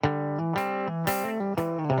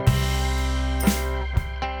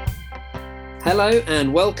Hello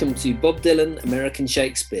and welcome to Bob Dylan American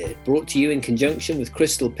Shakespeare, brought to you in conjunction with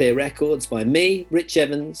Crystal Pier Records by me, Rich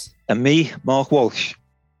Evans. And me, Mark Walsh.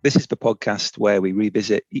 This is the podcast where we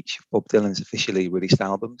revisit each of Bob Dylan's officially released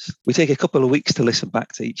albums. We take a couple of weeks to listen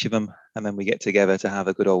back to each of them, and then we get together to have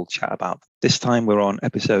a good old chat about them. This time we're on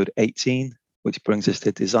episode 18, which brings us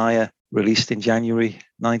to Desire, released in January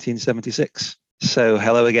 1976. So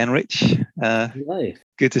hello again, Rich. Hello.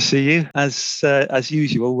 Good to see you. As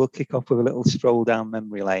usual, we'll kick off with a little stroll down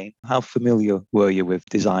memory lane. How familiar were you with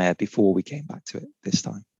Desire before we came back to it this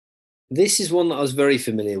time? This is one that I was very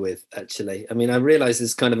familiar with, actually. I mean, I realise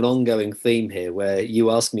there's kind of an ongoing theme here where you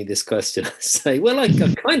ask me this question. I say, well, I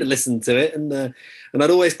kind of listened to it, and I'd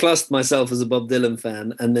always classed myself as a Bob Dylan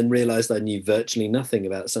fan, and then realised I knew virtually nothing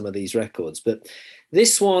about some of these records. But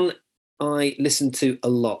this one I listened to a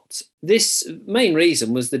lot. This main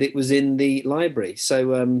reason was that it was in the library.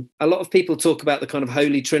 So a lot of people talk about the kind of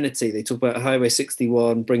Holy Trinity. They talk about Highway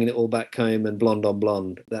 61, Bringing It All Back Home, and Blonde on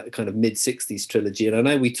Blonde, that kind of mid-60s trilogy. And I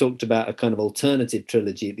know we talked about a kind of alternative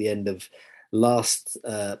trilogy at the end of last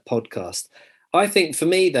podcast. I think for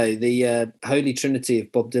me, though, the Holy Trinity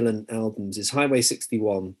of Bob Dylan albums is Highway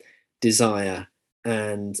 61, Desire,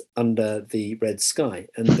 and Under the Red Sky.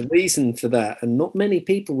 And the reason for that, and not many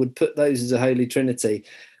people would put those as a Holy Trinity,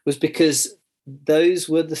 was because those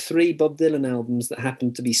were the three Bob Dylan albums that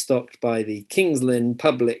happened to be stocked by the King's Lynn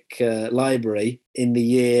Public Library in the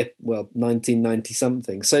year, 1990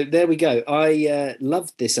 something. So there we go. I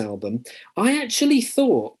loved this album. I actually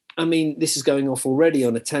thought, I mean, this is going off already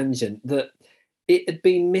on a tangent, that it had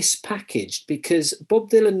been mispackaged because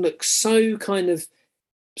Bob Dylan looks so kind of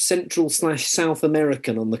Central/South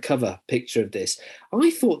American on the cover picture of this. I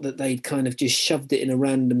thought that they'd kind of just shoved it in a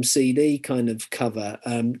random CD kind of cover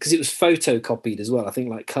because it was photocopied as well. I think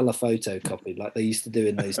like colour photocopied like they used to do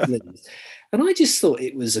in those films. And I just thought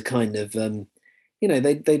it was a kind of,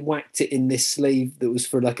 they'd whacked it in this sleeve that was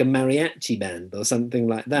for like a mariachi band or something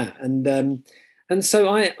like that. And so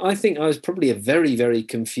I think I was probably a very, very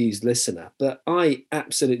confused listener, but I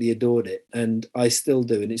absolutely adored it, and I still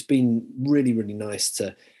do. And it's been really, really nice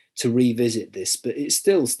to revisit this, but it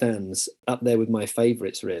still stands up there with my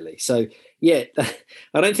favourites, really. So, yeah,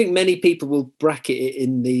 I don't think many people will bracket it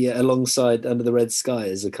in the alongside Under the Red Sky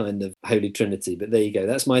as a kind of Holy Trinity, but there you go.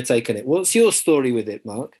 That's my take on it. What's your story with it,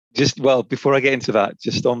 Mark? Before I get into that,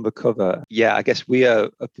 just on the cover, I guess we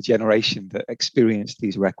are of the generation that experienced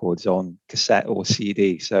these records on cassette or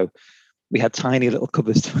CD. So we had tiny little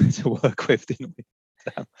covers to work with, didn't we?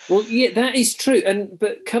 So. Well, yeah, that is true.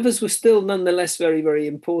 But covers were still nonetheless very, very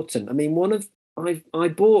important. I mean, I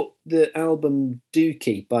bought the album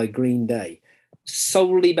Dookie by Green Day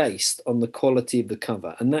solely based on the quality of the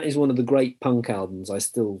cover. And that is one of the great punk albums, I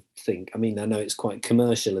still think. I mean, I know it's quite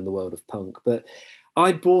commercial in the world of punk, but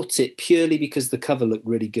I bought it purely because the cover looked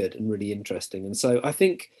really good and really interesting. And so I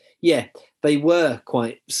think, they were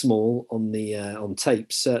quite small on the on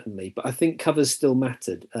tapes, certainly, but I think covers still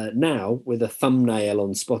mattered. Now, with a thumbnail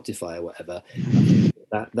on Spotify or whatever,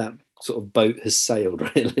 that sort of boat has sailed,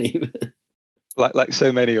 really. like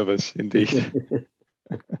so many of us, indeed.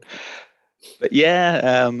 But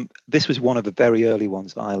this was one of the very early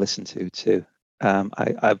ones that I listened to too.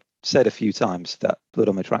 I've said a few times that Blood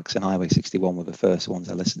on the Tracks and Highway 61 were the first ones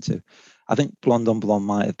I listened to. I think Blonde on Blonde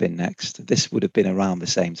might have been next. This would have been around the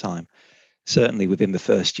same time, certainly within the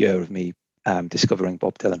first year of me discovering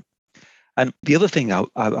Bob Dylan. And the other thing I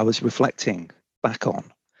was reflecting back on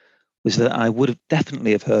was that I would have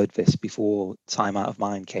definitely have heard this before Time Out of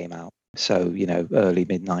Mind came out. So, early,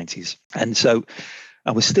 mid-90s. And so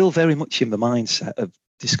I was still very much in the mindset of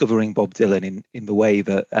discovering Bob Dylan in the way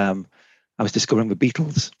that I was discovering the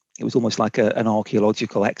Beatles. It was almost like an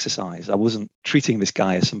archaeological exercise. I wasn't treating this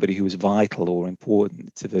guy as somebody who was vital or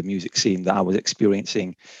important to the music scene that I was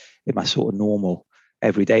experiencing in my sort of normal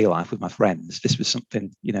everyday life with my friends. This was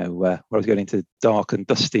something, where I was going into dark and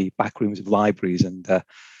dusty back rooms of libraries and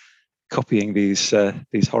copying these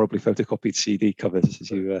horribly photocopied CD covers,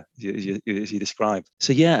 as you described.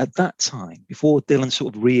 So at that time, before Dylan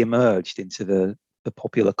sort of re-emerged into the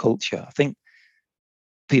popular culture, I think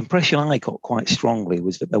the impression I got quite strongly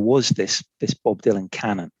was that there was this Bob Dylan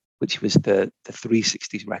canon, which was the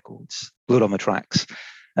 360s records, Blood on the Tracks,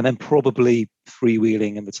 and then probably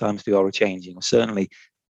Freewheeling and The Times They Are A-Changing, or certainly,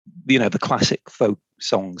 the classic folk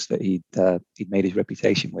songs that he'd made his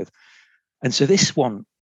reputation with. And so this one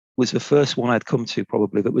was the first one I'd come to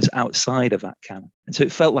probably that was outside of that canon. And so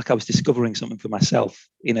it felt like I was discovering something for myself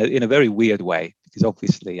in a very weird way, because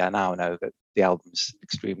obviously I now know that the album's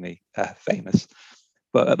extremely famous.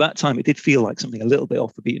 But at that time, it did feel like something a little bit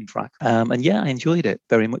off the beaten track. And yeah, I enjoyed it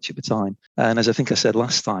very much at the time. And as I think I said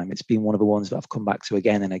last time, it's been one of the ones that I've come back to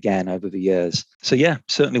again and again over the years. So yeah,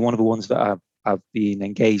 certainly one of the ones that I've been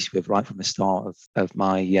engaged with right from the start of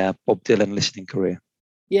my Bob Dylan listening career.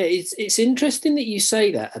 Yeah, it's interesting that you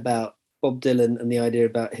say that about Bob Dylan and the idea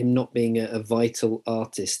about him not being a vital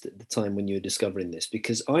artist at the time when you were discovering this,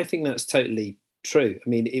 because I think that's totally true. I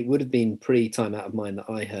mean, it would have been pre-Time Out of Mind that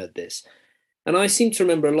I heard this. And I seem to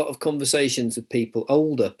remember a lot of conversations with people,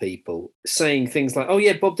 older people, saying things like, "Oh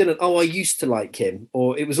yeah, Bob Dylan. Oh, I used to like him,"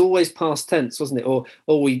 or it was always past tense, wasn't it? Or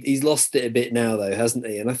 "Oh, he's lost it a bit now, though, hasn't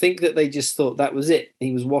he?" And I think that they just thought that was it.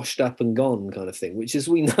 He was washed up and gone, kind of thing. Which, as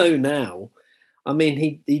we know now, I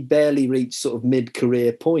mean, he barely reached sort of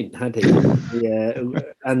mid-career point, had he? Yeah,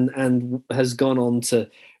 and has gone on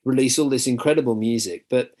to release all this incredible music.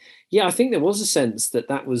 But yeah, I think there was a sense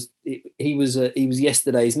that was he was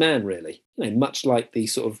yesterday's man, really. You know, much like the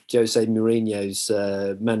sort of Jose Mourinho's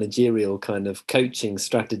managerial kind of coaching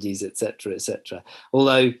strategies, etc., etc.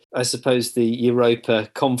 Although I suppose the Europa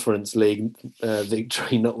Conference League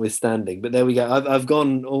victory notwithstanding, but there we go. I've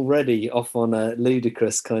gone already off on a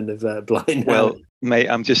ludicrous kind of blind. Well, mate,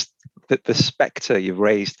 I'm just the spectre you've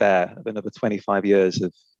raised there of another 25 years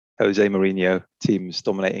of Jose Mourinho teams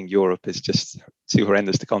dominating Europe is just too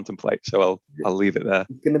horrendous to contemplate. So I'll leave it there.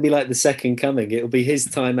 It's going to be like the second coming. It'll be his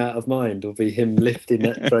time out of mind. It'll be him lifting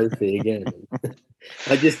that trophy again.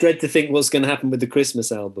 I just dread to think what's going to happen with the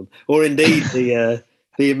Christmas album, or indeed the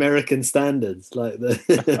American standards. Like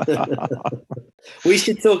we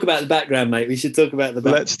should talk about the background, mate. We should talk about the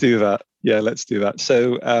background. Let's do that. Yeah, let's do that.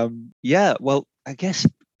 So yeah, well, I guess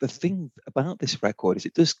the thing about this record is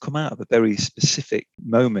it does come out of a very specific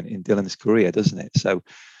moment in Dylan's career, doesn't it? So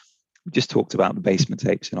we just talked about the Basement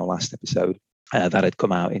Tapes in our last episode that had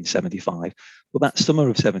come out in 75. But that summer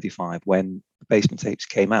of 75, when the Basement Tapes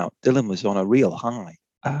came out, Dylan was on a real high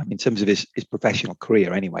in terms of his professional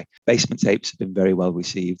career anyway. Basement Tapes have been very well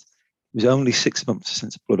received. It was only 6 months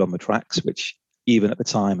since Blood on the Tracks, which even at the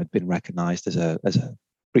time had been recognised as a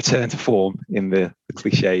return to form in the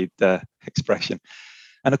cliched expression.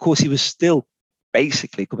 And of course, he was still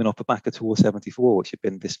basically coming off the back of Tour 74, which had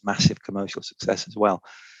been this massive commercial success as well.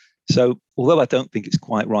 So although I don't think it's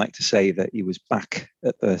quite right to say that he was back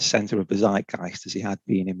at the centre of the zeitgeist as he had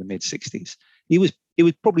been in the mid-60s, he was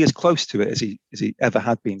probably as close to it as he ever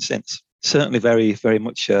had been since. Certainly very, very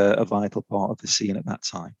much a vital part of the scene at that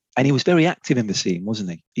time. And he was very active in the scene,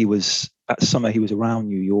 wasn't he? That summer, he was around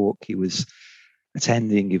New York. He was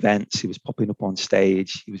attending events. He was popping up on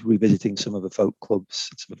stage. He was revisiting some of the folk clubs,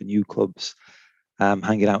 some of the new clubs,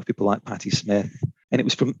 hanging out with people like Patti Smith. And it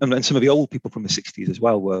was and some of the old people from the 60s as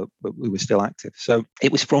well were still active. So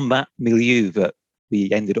it was from that milieu that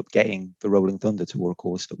we ended up getting the Rolling Thunder tour, of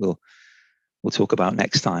course, that we'll talk about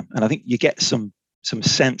next time. And I think you get some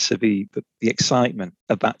sense of the excitement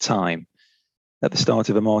of that time at the start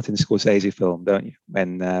of a Martin Scorsese film, don't you?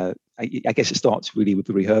 When I guess it starts really with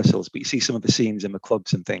the rehearsals, but you see some of the scenes in the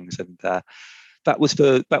clubs and things, and that was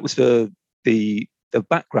the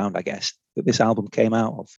background, I guess, that this album came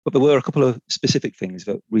out of. But there were a couple of specific things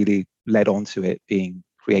that really led on to it being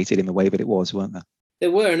created in the way that it was, weren't there?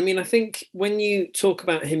 There were, and I mean, I think when you talk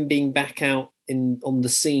about him being back out on the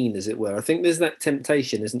scene, as it were, I think there's that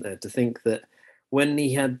temptation, isn't there, to think that when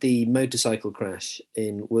he had the motorcycle crash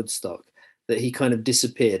in Woodstock, that he kind of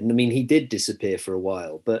disappeared. And I mean, he did disappear for a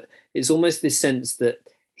while, but it's almost this sense that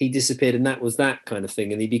he disappeared and that was that kind of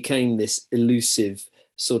thing. And he became this elusive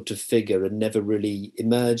sort of figure and never really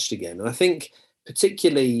emerged again. And I think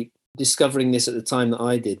particularly discovering this at the time that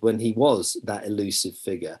I did, when he was that elusive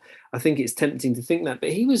figure, I think it's tempting to think that.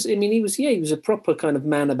 But he was a proper kind of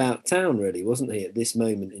man about town, really, wasn't he, at this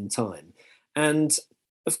moment in time? And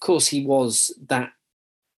of course, he was that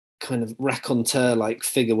kind of raconteur-like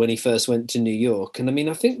figure when he first went to New York. And I mean,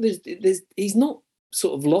 I think he's not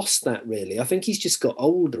sort of lost that, really. I think he's just got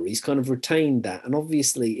older. He's kind of retained that. And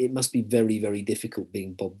obviously it must be very, very difficult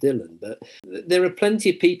being Bob Dylan. But there are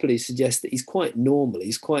plenty of people who suggest that he's quite normal.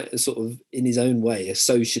 He's quite a sort of, in his own way, a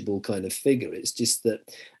sociable kind of figure. It's just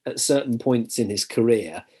that at certain points in his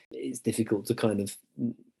career, it's difficult to kind of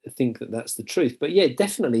think that that's the truth. But yeah,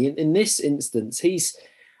 definitely in this instance, he's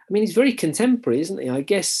very contemporary, isn't he? I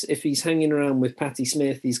guess if he's hanging around with Patti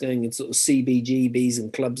Smith, he's going in sort of CBGBs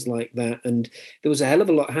and clubs like that. And there was a hell of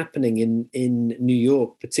a lot happening in New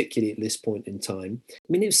York, particularly at this point in time. I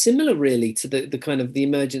mean, it was similar really to the kind of the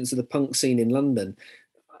emergence of the punk scene in London.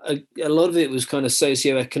 A lot of it was kind of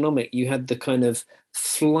socio-economic. You had the kind of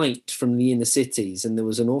flight from the inner cities, and there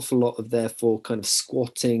was an awful lot of, therefore, kind of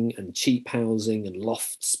squatting and cheap housing and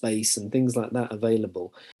loft space and things like that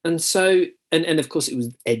available. And so and of course it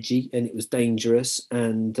was edgy and it was dangerous,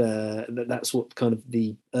 and that's what kind of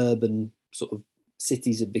the urban sort of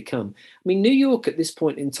cities had become. I mean, New York at this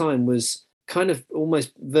point in time was kind of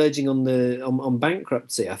almost verging on on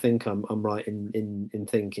bankruptcy. I think I'm right in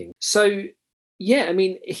thinking. So yeah, I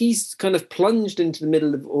mean, he's kind of plunged into the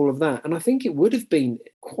middle of all of that, and I think it would have been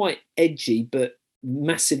quite edgy, but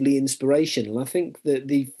massively inspirational. I think that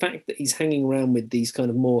the fact that he's hanging around with these kind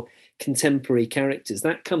of more contemporary characters,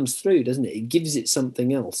 that comes through, doesn't it? It gives it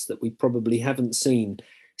something else that we probably haven't seen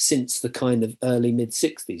since the kind of early mid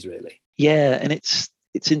 60s, really. Yeah, and it's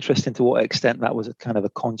interesting to what extent that was a kind of a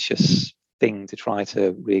conscious thing to try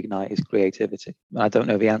to reignite his creativity. I don't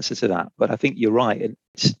know the answer to that, but I think you're right. And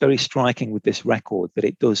it's very striking with this record that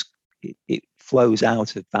it flows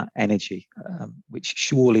out of that energy, which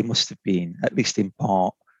surely must have been, at least in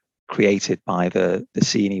part, created by the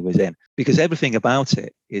scene he was in, because everything about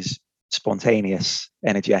it is spontaneous,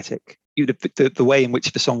 energetic. The way in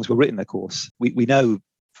which the songs were written, of course, we know,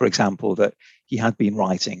 for example, that he had been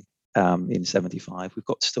writing in 75. We've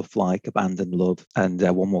got stuff like Abandoned Love and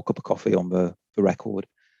One More Cup of Coffee on the record,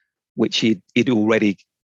 which he'd already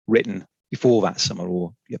written before that summer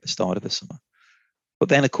or at the start of the summer. But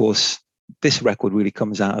then, of course, this record really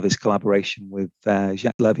comes out of his collaboration with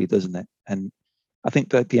Jacques Levy, doesn't it? And I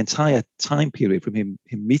think that the entire time period from him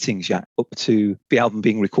meeting Jacques up to the album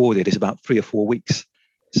being recorded is about 3 or 4 weeks.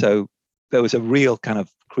 So there was a real kind of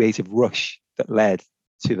creative rush that led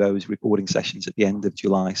to those recording sessions at the end of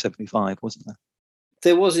July 75, wasn't there?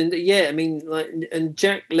 There wasn't, yeah. I mean, like, and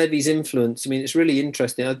Jacques Levy's influence. I mean, it's really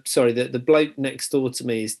interesting. I'm sorry, the bloke next door to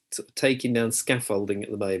me is sort of taking down scaffolding at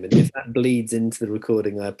the moment. If that bleeds into the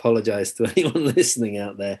recording, I apologise to anyone listening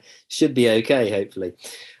out there. Should be okay, hopefully.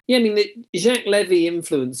 Yeah, I mean, the Jacques Levy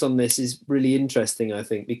influence on this is really interesting, I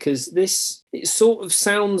think, because it sort of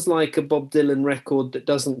sounds like a Bob Dylan record that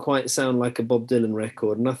doesn't quite sound like a Bob Dylan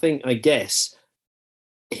record, and I guess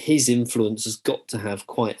his influence has got to have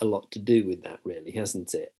quite a lot to do with that, really,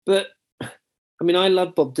 hasn't it? But I mean, I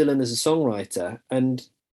love Bob Dylan as a songwriter, and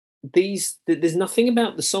there's nothing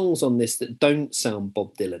about the songs on this that don't sound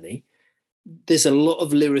Bob Dylan-y. There's a lot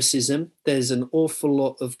of lyricism. There's an awful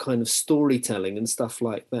lot of kind of storytelling and stuff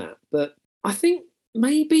like that. But I think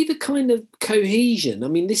maybe the kind of cohesion. I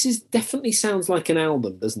mean, this is definitely sounds like an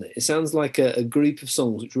album, doesn't it? It sounds like a group of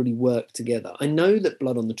songs which really work together. I know that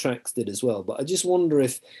Blood on the Tracks did as well, but I just wonder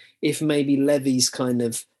if maybe Levy's kind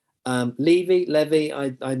of Levy.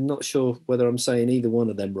 I'm not sure whether I'm saying either one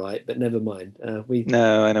of them right, but never mind.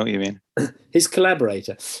 No, I know what you mean. His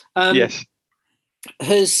collaborator, yes,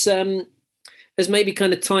 has maybe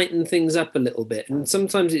kind of tightened things up a little bit. And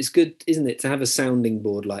sometimes it's good, isn't it, to have a sounding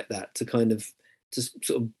board like that to kind of to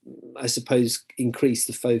sort of, I suppose, increase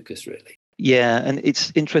the focus, really. Yeah, and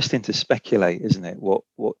it's interesting to speculate, isn't it, what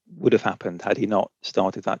would have happened had he not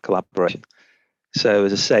started that collaboration. So,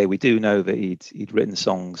 as I say, we do know that he'd written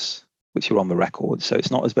songs which were on the record. So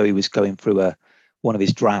it's not as though he was going through one of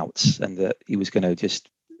his droughts and that he was going to just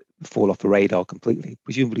fall off the radar completely.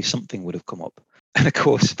 Presumably something would have come up. And of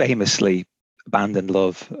course, famously, Abandoned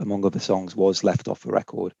Love, among other songs, was left off the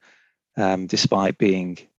record, despite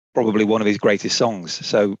being probably one of his greatest songs.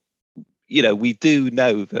 So, we do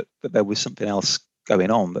know that there was something else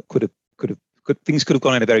going on that things could have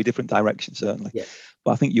gone in a very different direction, certainly. Yeah.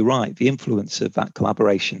 But I think you're right. The influence of that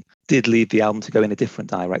collaboration did lead the album to go in a different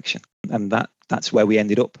direction, and that's where we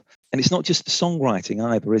ended up. And it's not just the songwriting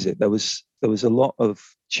either, is it? There was a lot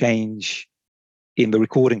of change in the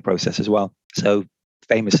recording process as well. So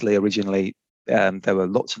famously, originally, there were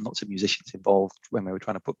lots and lots of musicians involved when we were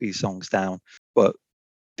trying to put these songs down, but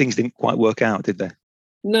things didn't quite work out, did they?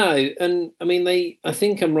 No, and I mean, I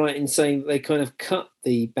think I'm right in saying they kind of cut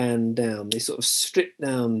the band down. They sort of stripped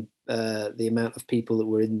down the amount of people that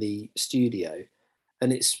were in the studio,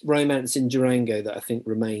 and it's Romance in Durango that I think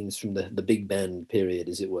remains from the big band period,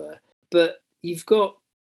 as it were. But you've got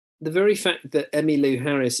the very fact that Emmylou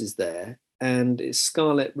Harris is there, and it's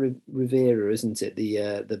Scarlett Rivera, isn't it,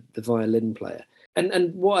 the violin player?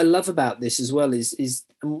 And what I love about this as well is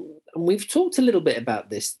and we've talked a little bit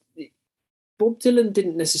about this. Bob Dylan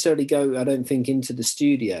didn't necessarily go, I don't think, into the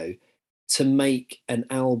studio to make an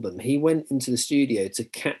album. He went into the studio to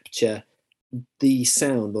capture the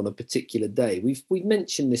sound on a particular day. We've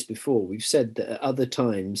mentioned this before. We've said that at other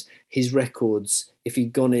times his records, if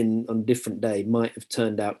he'd gone in on a different day, might have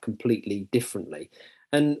turned out completely differently.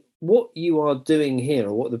 And what you are doing here,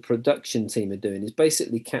 or what the production team are doing, is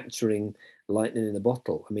basically capturing lightning in a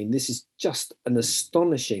bottle. I mean, this is just an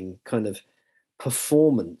astonishing kind of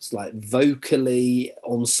performance, like vocally,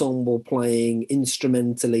 ensemble playing,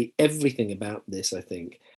 instrumentally, everything about this, I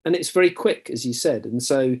think. And it's very quick, as you said. And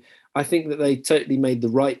so I think that they totally made the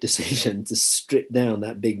right decision to strip down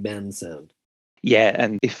that big band sound. Yeah,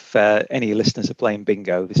 and if any listeners are playing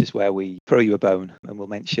bingo, this is where we throw you a bone and we'll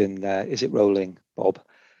mention Is It Rolling, Bob?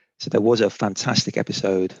 So there was a fantastic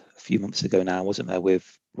episode a few months ago now, wasn't there,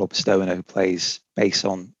 with Rob Stoner, who plays bass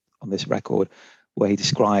on this record, where he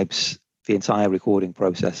describes the entire recording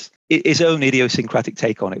process. His own idiosyncratic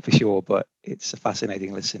take on it for sure, but it's a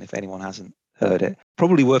fascinating listen if anyone hasn't heard it.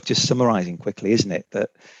 Probably worth just summarising quickly, isn't it,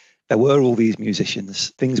 that there were all these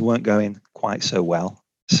musicians, things weren't going quite so well.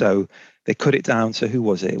 So they cut it down to, who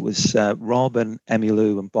was it? It was Rob and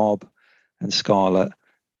Emmylou and Bob and Scarlett.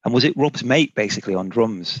 And was it Rob's mate, basically, on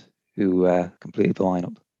drums, who completed the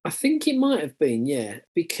lineup? I think it might have been, yeah,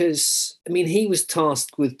 because, I mean, he was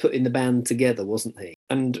tasked with putting the band together, wasn't he?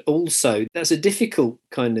 And also, that's a difficult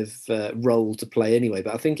kind of role to play anyway,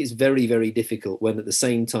 but I think it's very, very difficult when at the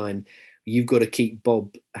same time you've got to keep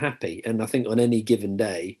Bob happy. And I think on any given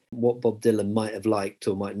day, what Bob Dylan might have liked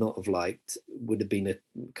or might not have liked would have been a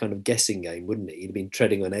kind of guessing game, wouldn't it? He'd have been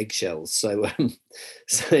treading on eggshells. So,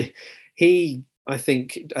 so he, I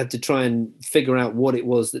think, had to try and figure out what it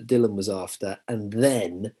was that Dylan was after and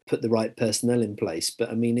then put the right personnel in place.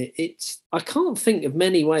 But I mean, I can't think of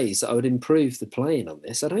many ways that I would improve the playing on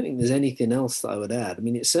this. I don't think there's anything else that I would add. I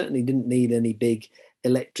mean, it certainly didn't need any big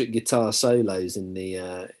electric guitar solos in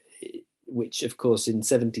the, which of course in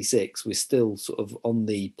 76 we're still sort of on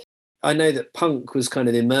the, I know that punk was kind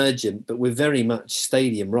of emergent, but we're very much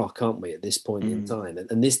stadium rock, aren't we, at this point in time?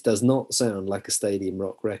 And this does not sound like a stadium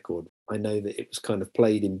rock record. I know that it was kind of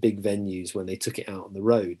played in big venues when they took it out on the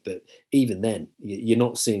road, but even then, you're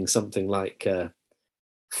not seeing something like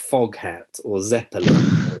Foghat or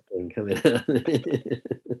Zeppelin coming out.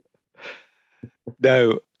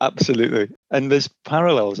 No, absolutely. And there's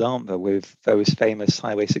parallels, aren't there, with those famous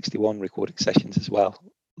Highway 61 recording sessions as well.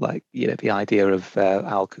 Like, you know, the idea of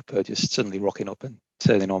Al Cooper just suddenly rocking up and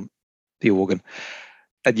turning on the organ.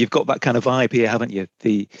 And you've got that kind of vibe here, haven't you?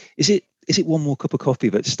 Is it One More Cup of Coffee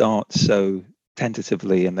that starts so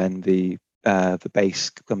tentatively and then the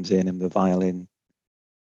bass comes in and the violin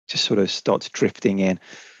just sort of starts drifting in.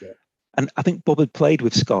 Yeah. And I think Bob had played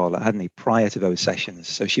with Scarlett, hadn't he, prior to those sessions.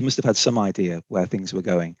 So she must have had some idea where things were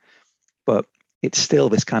going. But it's still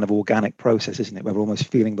this kind of organic process, isn't it? Where we're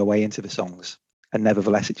almost feeling the way into the songs. And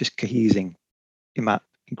nevertheless, it just cohesing in that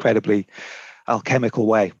incredibly alchemical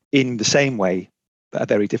way, in the same way that a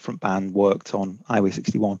very different band worked on Highway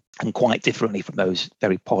 61, and quite differently from those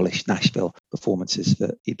very polished Nashville performances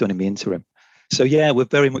that he'd done in the interim. So yeah, we're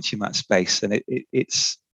very much in that space, and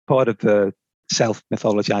it's part of the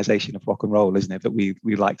self-mythologization of rock and roll, isn't it? That we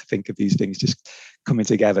like to think of these things just coming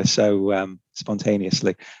together so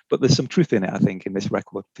spontaneously. But there's some truth in it, I think, in this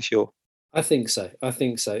record for sure. I think so.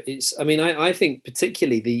 It's, I mean, I think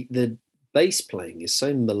particularly the bass playing is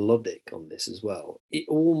so melodic on this as well. It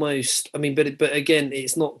almost, I mean, but again,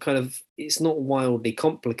 it's not wildly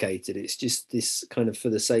complicated. It's just this kind of for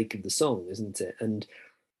the sake of the song, isn't it? And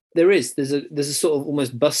there's a sort of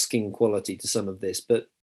almost busking quality to some of this, but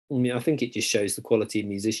I mean, I think it just shows the quality of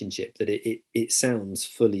musicianship that it sounds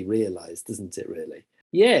fully realized, doesn't it, really?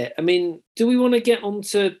 Yeah, I mean, do we want to get on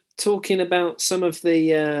to talking about some of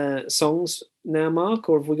the songs now, Mark,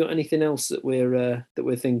 or have we got anything else that we're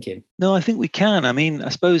thinking? No, I think we can. I mean, I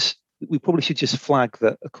suppose we probably should just flag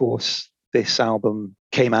that, of course, this album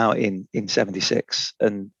came out in 76,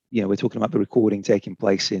 and you know, we're talking about the recording taking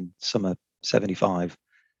place in summer 75.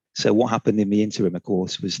 So what happened in the interim, of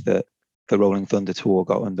course, was that the Rolling Thunder tour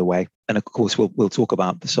got underway. And of course, we'll talk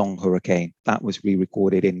about the song Hurricane. That was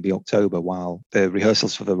re-recorded in the October while the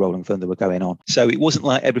rehearsals for the Rolling Thunder were going on. So it wasn't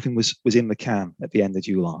like everything was in the can at the end of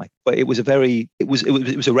July. But it was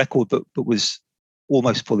a record that was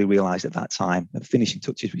almost fully realized at that time. The finishing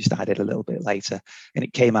touches were just added a little bit later. And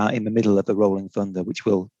it came out in the middle of the Rolling Thunder, which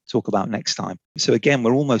we'll talk about next time. So again,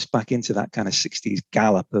 we're almost back into that kind of 60s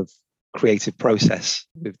gallop of creative process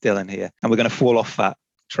with Dylan here. And we're going to fall off that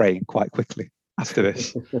train quite quickly after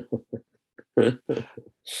this.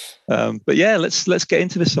 But yeah, let's get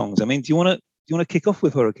into the songs. I mean, do you want to kick off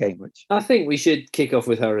with Hurricane, Rich? I think we should kick off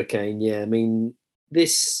with Hurricane. Yeah, I mean,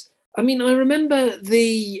 I remember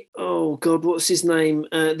what's his name?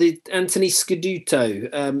 The Anthony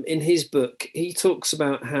Scaduto. In his book, he talks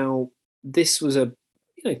about how this was a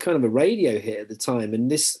kind of a radio hit at the time,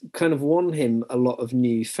 and this kind of won him a lot of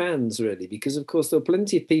new fans, really, because of course there were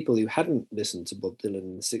plenty of people who hadn't listened to Bob Dylan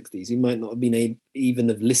in the 60s, who might not have been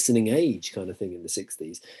even of listening age kind of thing in the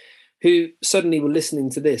 60s, who suddenly were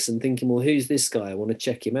listening to this and thinking, well, who's this guy? I want to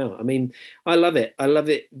check him out. I mean, I love it.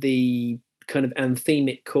 The kind of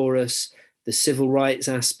anthemic chorus, the civil rights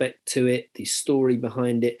aspect to it, the story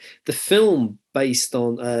behind it. The film based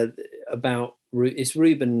on about it's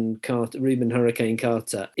Reuben Carter, Reuben Hurricane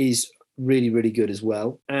Carter, is really, really good as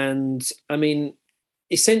well. And I mean,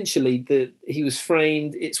 essentially, he was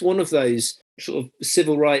framed. It's one of those sort of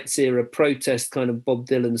civil rights era protest kind of Bob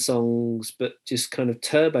Dylan songs, but just kind of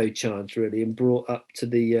turbocharged really and brought up to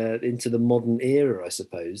the into the modern era, I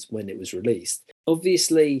suppose, when it was released.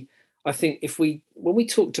 Obviously, I think when we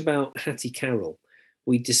talked about Hattie Carroll,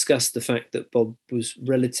 we discussed the fact that Bob was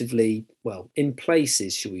relatively, well, in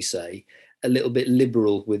places, shall we say, a little bit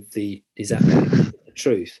liberal with his application of the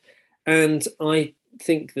truth. And I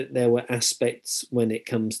think that there were aspects when it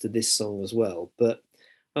comes to this song as well. But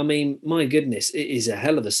I mean, my goodness, it is a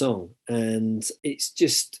hell of a song. And it's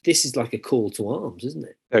just, this is like a call to arms, isn't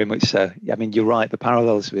it? Very much so. I mean, you're right. The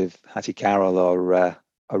parallels with Hattie Carroll are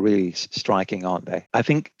really striking, aren't they? I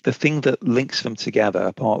think the thing that links them together,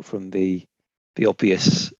 apart from the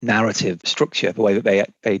obvious narrative structure, the way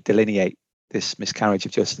that they delineate this miscarriage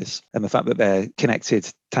of justice, and the fact that they're connected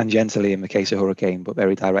tangentially in the case of Hurricane, but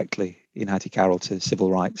very directly in Hattie Carroll to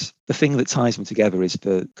civil rights. The thing that ties them together is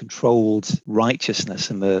the controlled righteousness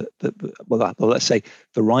and let's say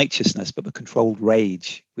the righteousness, but the controlled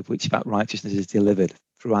rage with which that righteousness is delivered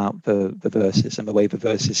throughout the verses, and the way the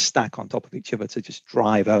verses stack on top of each other to just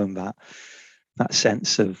drive home that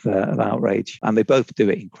sense of outrage. And they both do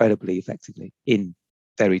it incredibly effectively in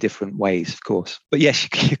very different ways, of course. But yes,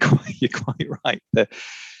 you're quite right.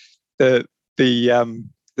 The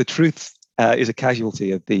truth is a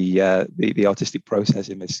casualty of the artistic process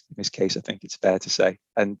in this case. I think it's fair to say.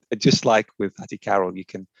 And just like with Hattie Carroll, you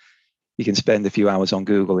can spend a few hours on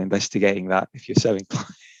Google investigating that if you're so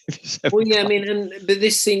inclined. Well, yeah, I mean, but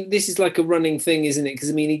this is like a running thing, isn't it? Because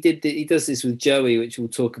I mean, he does this with Joey, which we'll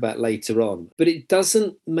talk about later on. But it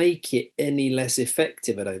doesn't make it any less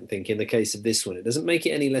effective, I don't think, in the case of this one. It doesn't make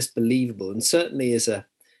it any less believable. And certainly as I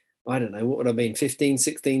don't know, what would I mean, 15,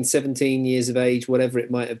 16, 17 years of age, whatever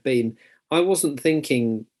it might have been, I wasn't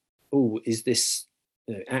thinking, oh, is this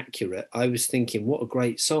accurate? I was thinking, what a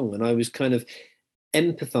great song. And I was kind of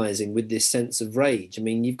empathizing with this sense of rage. I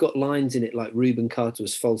mean, you've got lines in it like Reuben Carter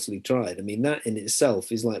was falsely tried. I mean, that in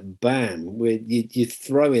itself is like bam, where you're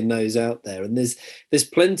throwing those out there. And there's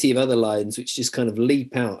plenty of other lines which just kind of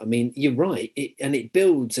leap out. I mean, you're right. It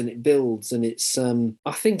builds and it builds, and it's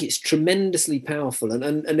I think it's tremendously powerful.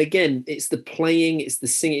 And again, it's the playing, it's the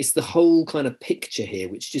singing, it's the whole kind of picture here,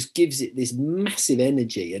 which just gives it this massive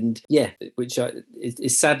energy. And yeah, which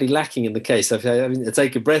is sadly lacking in the case. I mean, I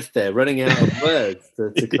take a breath there, running out of words.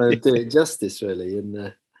 To kind of do it justice, really.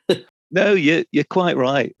 And no, you're quite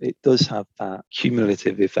right. It does have that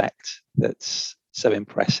cumulative effect that's so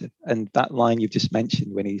impressive. And that line you've just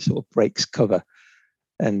mentioned, when he sort of breaks cover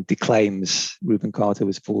and declaims Reuben Carter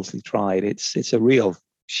was falsely tried, it's a real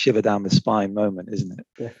shiver down the spine moment, isn't it?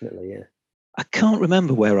 Definitely, yeah. I can't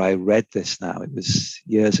remember where I read this now. It was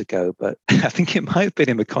years ago, but I think it might have been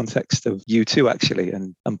in the context of U2 actually,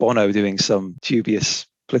 and Bono doing some dubious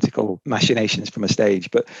political machinations from a stage.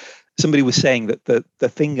 But somebody was saying that the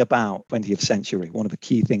thing about 20th century, one of the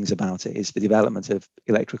key things about it is the development of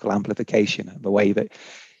electrical amplification, and the way that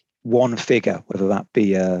one figure, whether that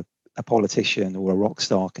be a politician or a rock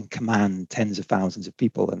star, can command tens of thousands of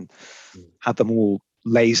people and have them all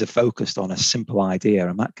laser focused on a simple idea.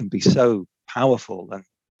 And that can be so powerful and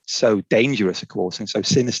so dangerous, of course, and so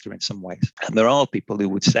sinister in some ways. And there are people who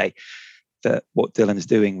would say that what Dylan's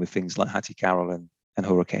doing with things like Hattie Carroll and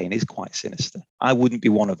Hurricane is quite sinister. I wouldn't be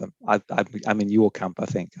one of them. I'm in your camp, I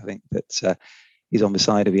think. I think that he's on the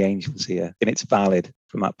side of the angels here, and it's valid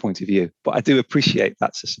from that point of view. But I do appreciate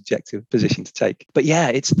that's a subjective position to take. But yeah,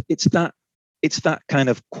 it's that kind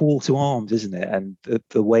of call to arms, isn't it? And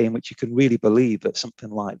the way in which you can really believe that something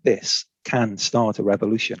like this can start a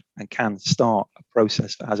revolution and can start a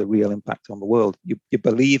process that has a real impact on the world. You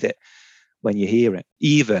believe it when you hear it,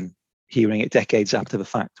 even hearing it decades after the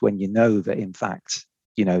fact, when you know that in fact,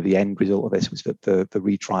 the end result of this was that the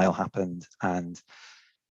retrial happened and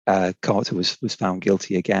Carter was found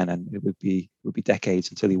guilty again, and it would be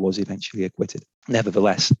decades until he was eventually acquitted.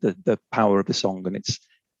 Nevertheless, the power of the song and its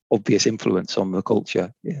obvious influence on the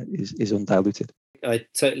culture is undiluted. I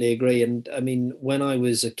totally agree. And I mean, when I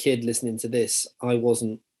was a kid listening to this, I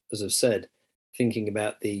wasn't, as I've said, thinking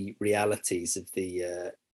about the realities of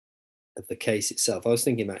the case itself. I was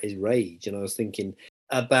thinking about his rage, and I was thinking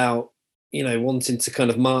about wanting to kind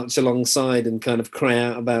of march alongside and kind of cry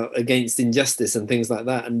out about against injustice and things like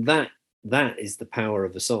that. And that is the power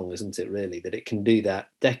of a song, isn't it, really, that it can do that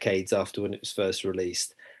decades after when it was first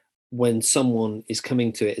released, when someone is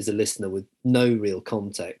coming to it as a listener with no real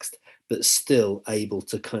context, but still able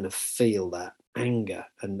to kind of feel that anger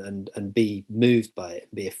and be moved by it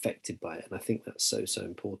and be affected by it. And I think that's so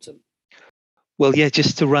important. Well, yeah,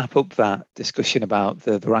 just to wrap up that discussion about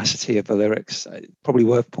the veracity of the lyrics, probably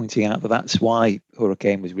worth pointing out that that's why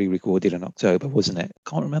Hurricane was re-recorded in October, wasn't it?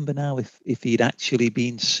 Can't remember now if he'd actually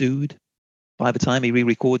been sued by the time he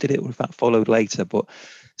re-recorded it, or if that followed later. But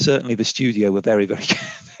certainly the studio were very, very,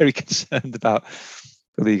 very concerned about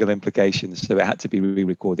the legal implications. So it had to be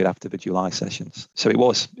re-recorded after the July sessions. So it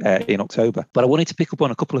was in October. But I wanted to pick up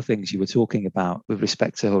on a couple of things you were talking about with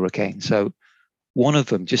respect to Hurricane. So one of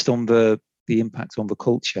them, just on the impact on the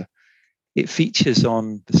culture, it features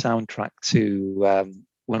on the soundtrack to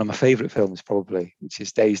one of my favorite films, probably, which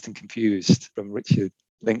is Dazed and Confused from Richard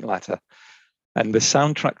Linklater. And the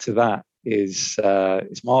soundtrack to that is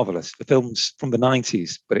marvelous. The film's from the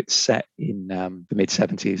 90s, but it's set in the mid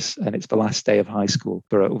 70s, and it's the last day of high school,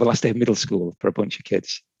 the last day of middle school for a bunch of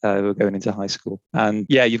kids who are going into high school. And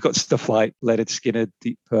yeah, you've got stuff like Lynyrd Skynyrd,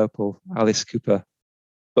 Deep Purple, Alice Cooper,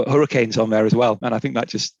 but Hurricane's on there as well. And I think that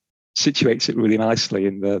just situates it really nicely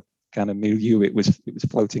in the kind of milieu it was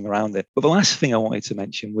floating around it. But the last thing I wanted to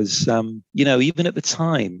mention was, even at the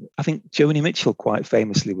time, I think Joni Mitchell quite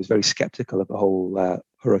famously was very skeptical of the whole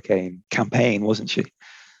Hurricane campaign, wasn't she?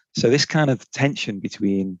 So this kind of tension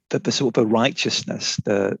between the sort of the righteousness,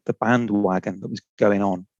 the bandwagon that was going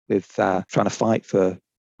on with trying to fight for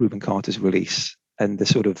Reuben Carter's release, and the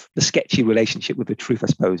sort of the sketchy relationship with the truth, I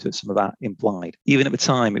suppose, that some of that implied. Even at the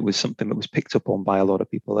time, it was something that was picked up on by a lot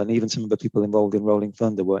of people, and even some of the people involved in Rolling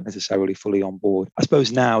Thunder weren't necessarily fully on board. I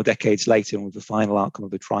suppose now, decades later, and with the final outcome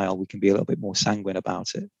of the trial, we can be a little bit more sanguine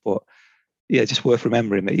about it. But yeah, just worth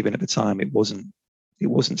remembering that even at the time, it wasn't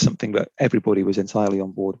something that everybody was entirely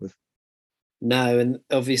on board with. No, and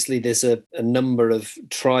obviously there's a number of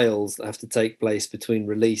trials that have to take place between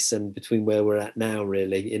release and between where we're at now,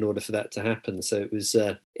 really, in order for that to happen. So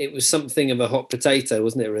it was something of a hot potato,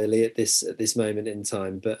 wasn't it, really, at this moment in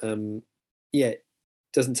time? But yeah, it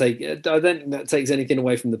doesn't take. I don't think that takes anything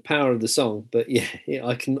away from the power of the song. But yeah,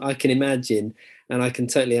 I can imagine, and I can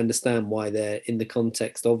totally understand why they're in the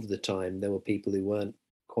context of the time. There were people who weren't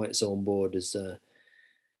quite so on board as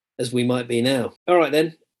we might be now. All right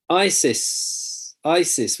then. ISIS,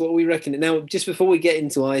 what are we reckoning? Now, just before we get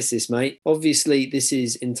into ISIS, mate, obviously this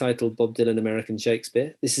is entitled Bob Dylan American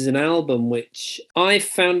Shakespeare. This is an album which I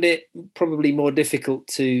found it probably more difficult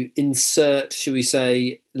to insert, shall we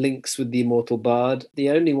say, links with the Immortal Bard. The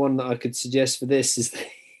only one that I could suggest for this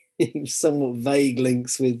is somewhat vague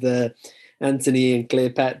links with Antony and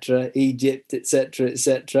Cleopatra, Egypt, etc.,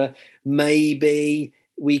 etc. Maybe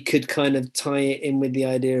we could kind of tie it in with the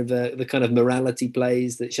idea of the kind of morality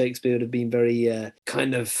plays that Shakespeare would have been very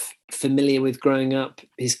kind of familiar with growing up.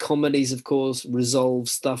 His comedies, of course, resolve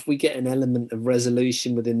stuff. We get an element of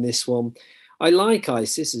resolution within this one. I like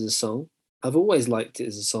ISIS as a song. I've always liked it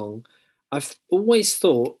as a song. I've always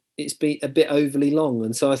thought it's been a bit overly long,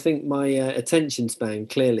 and so I think my attention span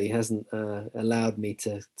clearly hasn't allowed me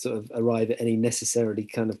to sort of arrive at any necessarily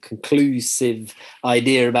kind of conclusive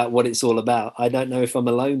idea about what it's all about. I don't know if I'm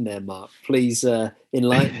alone there, Mark. Please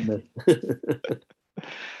enlighten me.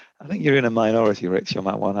 I think you're in a minority, Rich, on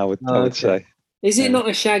that one. I would say. Is it not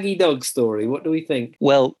a shaggy dog story? What do we think?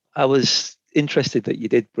 Well, I was interested that you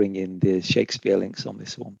did bring in the Shakespeare links on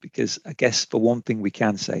this one, because I guess the one thing we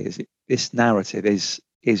can say is this narrative is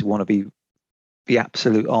one of the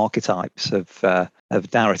absolute archetypes of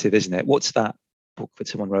narrative, isn't it? What's that book that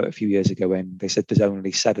someone wrote a few years ago when they said there's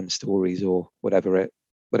only 7 stories or whatever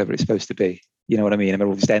it's supposed to be? You know what I mean? And they're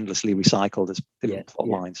all just endlessly recycled as different plot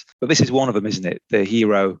lines. But this is one of them, isn't it? The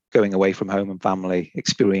hero going away from home and family,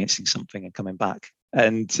 experiencing something and coming back.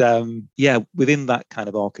 And within that kind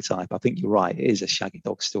of archetype, I think you're right. It is a shaggy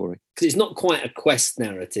dog story. Because it's not quite a quest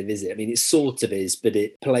narrative, is it? I mean, it sort of is, but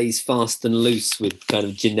it plays fast and loose with kind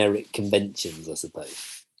of generic conventions, I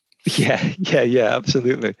suppose. Yeah,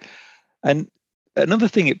 absolutely. And another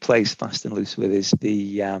thing it plays fast and loose with is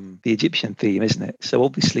the Egyptian theme, isn't it? So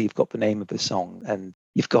obviously you've got the name of the song, and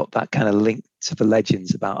you've got that kind of link to the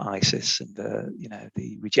legends about ISIS and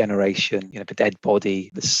the regeneration, the dead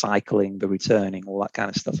body, the cycling, the returning, all that kind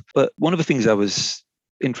of stuff. But one of the things I was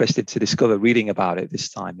interested to discover reading about it this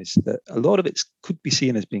time is that a lot of it could be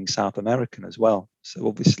seen as being South American as well. So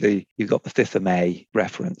obviously you've got the 5th of May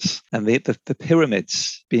reference, and the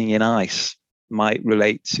pyramids being in ice might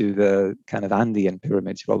relate to the kind of Andean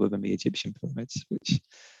pyramids rather than the Egyptian pyramids, which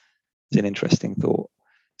is an interesting thought.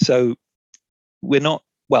 So we're not,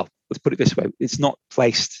 well, let's put it this way, it's not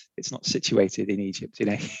situated in Egypt in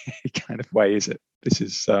any kind of way, is it? This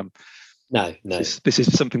is no. This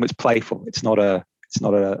is something that's playful. It's not a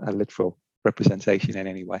literal representation in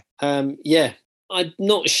any way. Yeah, I'm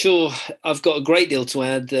not sure I've got a great deal to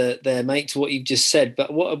add there, mate, to what you've just said.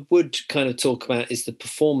 But what I would kind of talk about is the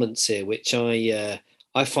performance here, which I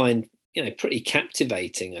find pretty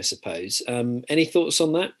captivating, I suppose. Any thoughts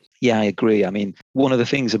on that? Yeah, I agree. I mean, one of the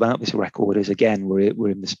things about this record is, again, we're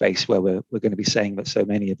in the space where we're going to be saying that so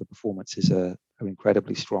many of the performances are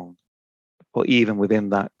incredibly strong. But even within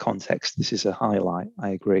that context, this is a highlight. I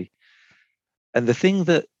agree. And the thing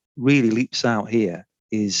that really leaps out here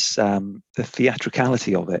is the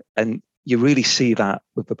theatricality of it. And you really see that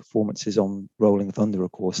with the performances on Rolling Thunder,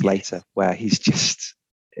 of course, later, where he's just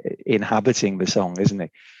inhabiting the song, isn't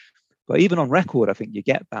he? But even on record, I think you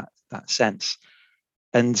get that sense.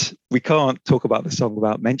 And we can't talk about the song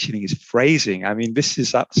without mentioning his phrasing. I mean, this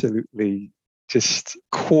is absolutely just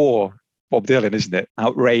core Bob Dylan, isn't it?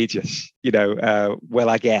 Outrageous, well,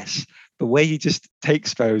 I guess. The way he just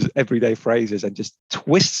takes those everyday phrases and just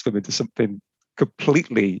twists them into something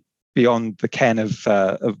completely beyond the ken of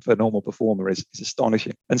a normal performer is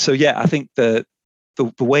astonishing. And so, yeah, I think the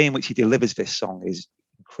way in which he delivers this song is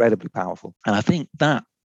incredibly powerful. And I think that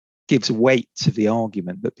gives weight to the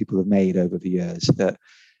argument that people have made over the years that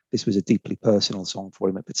this was a deeply personal song for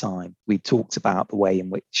him at the time. We talked about the way in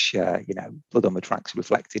which, Blood on the Tracks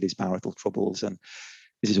reflected his marital troubles, and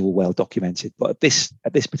this is all well documented. But at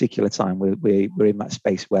this particular time, we're in that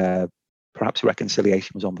space where perhaps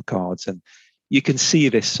reconciliation was on the cards, and you can see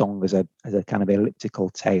this song as a kind of elliptical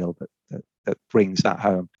tale that brings that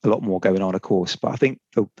home. A lot more going on, of course, but I think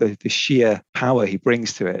the sheer power he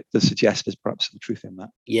brings to it does suggest there's perhaps some truth in that.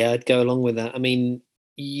 Yeah, I'd go along with that. I mean,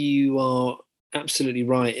 you are absolutely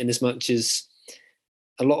right, in as much as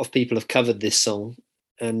a lot of people have covered this song,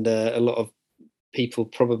 and a lot of people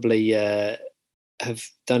probably have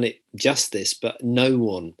done it justice, but no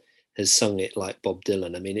one has sung it like Bob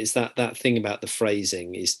Dylan. I mean, it's that thing about the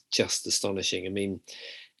phrasing is just astonishing. I mean,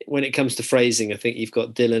 when it comes to phrasing, I think you've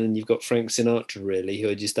got Dylan and you've got Frank Sinatra, really, who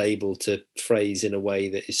are just able to phrase in a way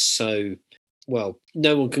that is so, well,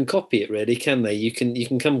 no one can copy it, really, can they? You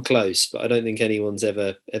can come close, but I don't think anyone's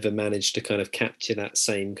ever managed to kind of capture that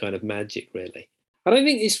same kind of magic, really. I don't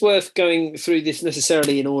think it's worth going through this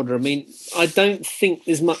necessarily in order. I mean, I don't think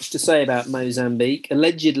there's much to say about Mozambique.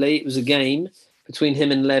 Allegedly, it was a game between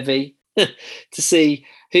him and Levy to see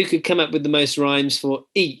who could come up with the most rhymes for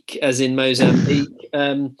eek, as in Mozambique.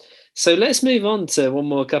 So let's move on to One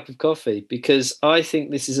More Cup of Coffee, because I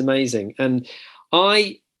think this is amazing. And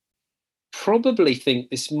I probably think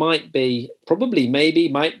this might be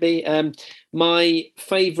my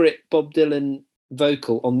favourite Bob Dylan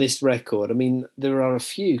vocal on this record. I mean, there are a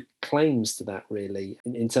few claims to that, really,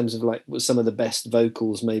 in terms of like some of the best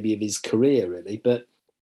vocals maybe of his career, really. But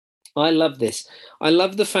I love this. I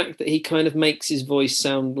love the fact that he kind of makes his voice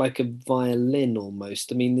sound like a violin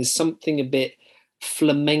almost. I mean, there's something a bit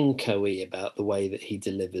flamenco-y about the way that he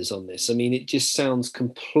delivers on this. I mean, it just sounds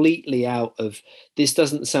completely out of, this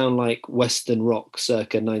doesn't sound like Western rock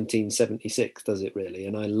circa 1976, does it really?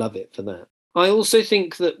 And I love it for that. I also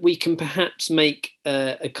think that we can perhaps make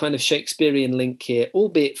a kind of Shakespearean link here,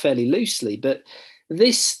 albeit fairly loosely, but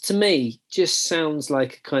this, to me, just sounds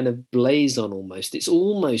like a kind of blazon almost. It's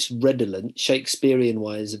almost redolent,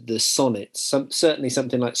 Shakespearean-wise, of the sonnets. Certainly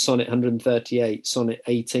something like Sonnet 138, Sonnet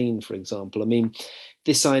 18, for example. I mean,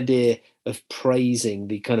 this idea of praising,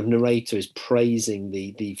 the kind of narrator is praising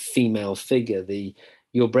the female figure,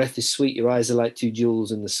 your breath is sweet, your eyes are like two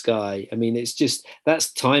jewels in the sky. I mean, it's just,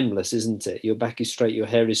 that's timeless, isn't it? Your back is straight, your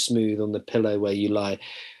hair is smooth on the pillow where you lie.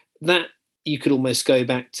 That, you could almost go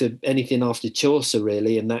back to anything after Chaucer,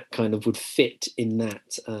 really, and that kind of would fit in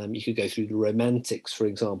that. You could go through the Romantics, for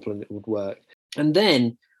example, and it would work. And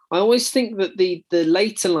then I always think that the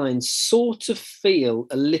later lines sort of feel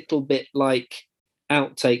a little bit like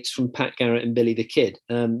outtakes from Pat Garrett and Billy the Kid.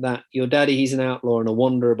 That your daddy, he's an outlaw and a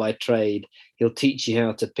wanderer by trade. He'll teach you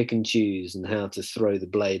how to pick and choose and how to throw the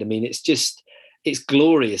blade. I mean, it's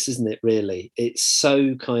glorious, isn't it, really? It's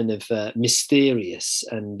so kind of mysterious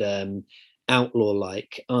and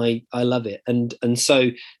outlaw-like. I love it. And so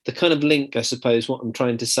the kind of link, I suppose, what I'm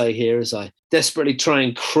trying to say here as I desperately try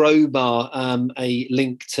and crowbar a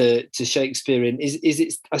link to Shakespearean is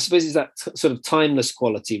it, I suppose, is that sort of timeless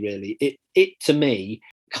quality, really. It to me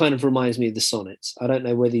kind of reminds me of the sonnets. I don't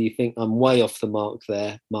know whether you think I'm way off the mark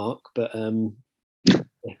there, Mark, but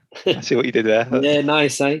I see what you did there. Yeah,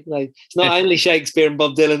 nice, eh? Like, it's not only Shakespeare and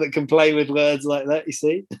Bob Dylan that can play with words like that, you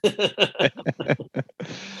see.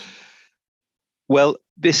 Well,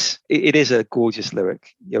 it is a gorgeous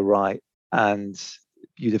lyric, you're right, and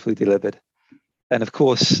beautifully delivered. And of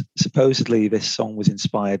course, supposedly this song was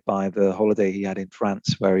inspired by the holiday he had in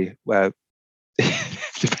France, where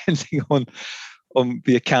depending on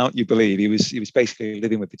the account you believe. He was basically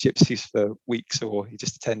living with the gypsies for weeks, or he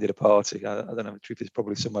just attended a party. I don't know. The truth is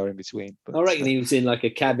probably somewhere in between. But, I reckon he was in like a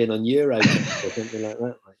cabin on Eurotrip or something like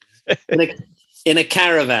that. In a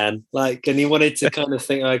caravan, like, and he wanted to kind of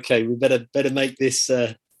think, okay, we better make this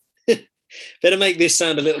better make this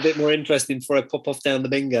sound a little bit more interesting before I pop off down the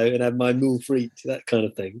bingo and have my moule frite, that kind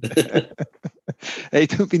of thing. Hey,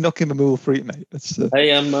 don't be knocking the moule frite, mate.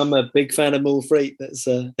 Hey, I'm a big fan of moule frite. That's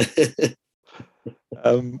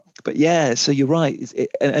but yeah, so you're right,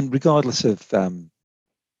 and regardless of the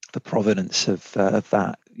provenance of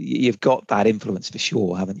that, you've got that influence for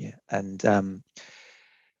sure, haven't you? And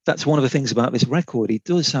that's one of the things about this record. He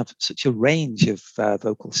does have such a range of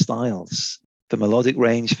vocal styles. The melodic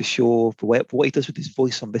range for sure, for what he does with his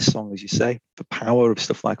voice on this song, as you say, the power of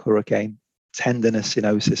stuff like Hurricane, tenderness in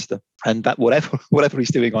Oh Sister, and that whatever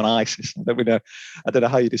he's doing on Isis. I don't know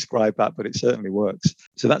how you describe that, but it certainly works.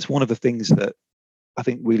 So that's one of the things that I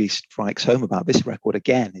think really strikes home about this record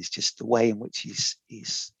again, is just the way in which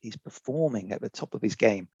he's performing at the top of his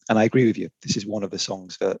game. And I agree with you. This is one of the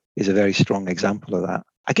songs that is a very strong example of that.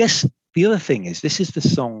 I guess the other thing is, this is the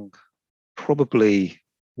song probably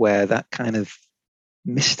where that kind of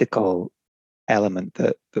mystical element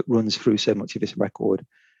that runs through so much of this record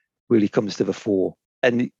really comes to the fore.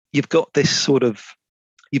 And you've got this sort of,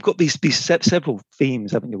 you've got these several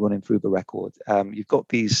themes, haven't you, running through the record. You've got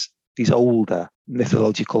these older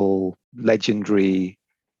mythological, legendary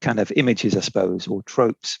kind of images, I suppose, or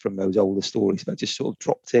tropes from those older stories that just sort of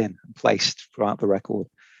dropped in and placed throughout the record.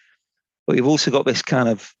 But you've also got this kind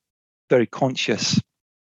of very conscious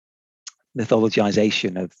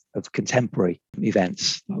mythologization of contemporary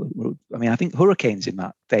events. I mean, I think Hurricane's in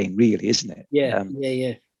that vein, really, isn't it? Yeah.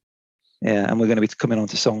 Yeah, and we're going to be coming on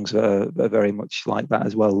to songs that are very much like that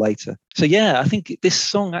as well later. So yeah, I think this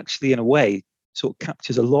song actually, in a way, sort of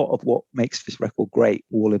captures a lot of what makes this record great,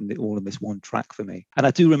 all in this one track for me. And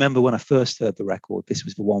I do remember when I first heard the record, this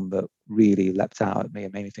was the one that really leapt out at me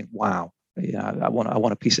and made me think, wow, yeah, I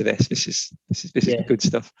want a piece of this. This is good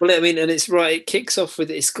stuff. Well, I mean, and it's right. It kicks off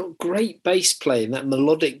with, it's got great bass playing, that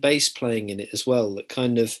melodic bass playing in it as well, that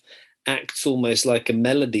kind of acts almost like a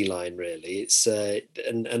melody line, really. It's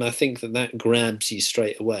and I think that grabs you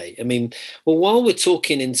straight away. I mean, well, while we're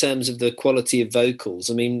talking in terms of the quality of vocals,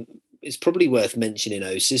 I mean, it's probably worth mentioning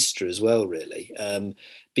Oh Sister as well, really,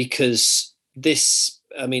 because this,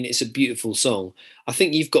 I mean, it's a beautiful song. I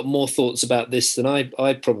think you've got more thoughts about this than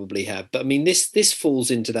I probably have, but I mean, this falls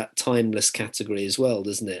into that timeless category as well,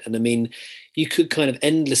 doesn't it? And I mean, you could kind of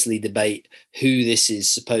endlessly debate who this is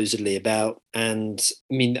supposedly about. And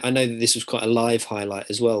I mean, I know that this was quite a live highlight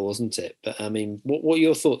as well, wasn't it? But I mean, what are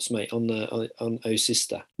your thoughts, mate, on Oh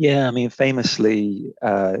Sister? Yeah, I mean, famously,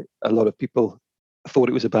 a lot of people thought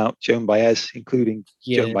it was about Joan Baez, including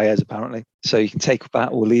Joan Baez, apparently. So you can take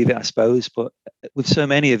that or leave it, I suppose. But with so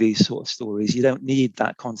many of these sort of stories, you don't need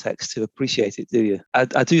that context to appreciate it, do you?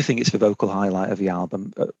 I do think it's the vocal highlight of the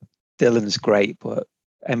album. Dylan's great, but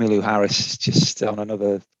Emmylou Harris is just on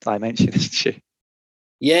another dimension, isn't she?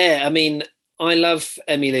 Yeah, I mean, I love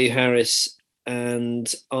Emmylou Harris,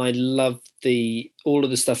 and I love all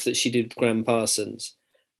of the stuff that she did with Graham Parsons.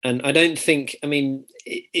 And I don't think, I mean,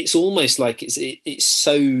 it's almost like it's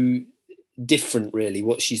so different, really,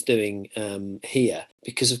 what she's doing here,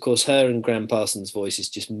 because, of course, her and Graham Parsons' voice is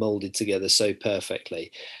just molded together so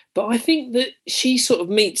perfectly. But I think that she sort of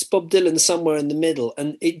meets Bob Dylan somewhere in the middle,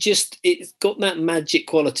 and it's got that magic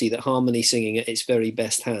quality that harmony singing at its very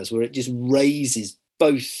best has, where it just raises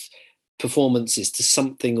both performances to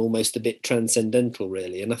something almost a bit transcendental,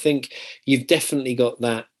 really. And I think you've definitely got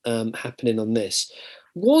that happening on this.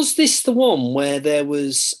 Was this the one where there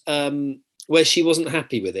was where she wasn't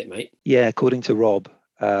happy with it, mate? Yeah, according to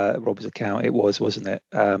Rob's account, it was, wasn't it?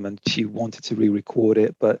 And she wanted to re-record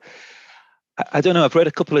it, but I don't know. I've read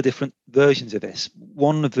a couple of different versions of this.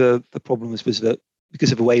 One of the problems was that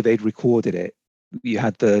because of the way they'd recorded it, you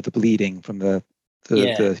had the bleeding from the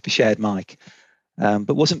shared mic.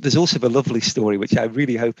 But there's also the lovely story, which I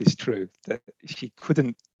really hope is true, that she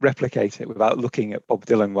couldn't replicate it without looking at Bob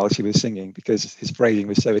Dylan while she was singing because his phrasing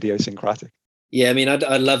was so idiosyncratic. Yeah, I mean,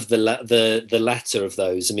 I love the latter of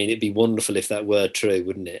those. I mean, it'd be wonderful if that were true,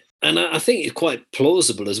 wouldn't it? And I think it's quite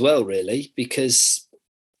plausible as well, really, because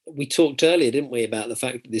we talked earlier, didn't we, about the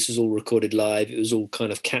fact that this was all recorded live. It was all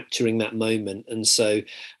kind of capturing that moment. And so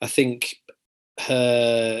I think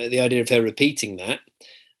the idea of her repeating that,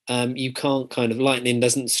 you can't kind of, lightning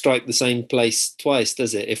doesn't strike the same place twice,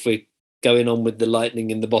 does it? If we're going on with the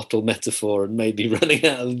lightning in the bottle metaphor and maybe running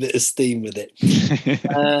out of a bit of steam with it.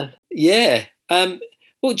 Yeah.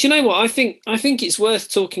 Well, do you know what? I think it's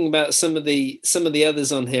worth talking about some of the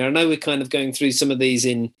others on here. I know we're kind of going through some of these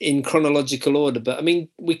in chronological order, but I mean,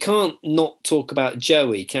 we can't not talk about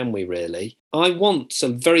Joey, can we? Really? I once, a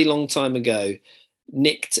very long time ago,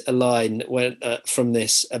 nicked a line from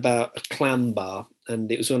this about a clam bar,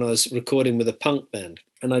 and it was when I was recording with a punk band,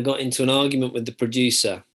 and I got into an argument with the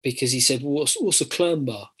producer because he said, "What's a clam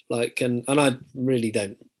bar?" Like, and I really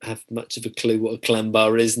don't have much of a clue what a clam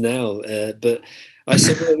bar is now, but I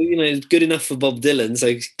said, well, it's good enough for Bob Dylan,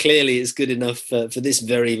 so clearly it's good enough for this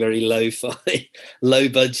very, very lo-fi,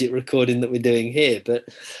 low-budget recording that we're doing here. But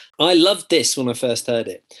I loved this when I first heard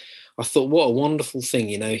it. I thought, what a wonderful thing,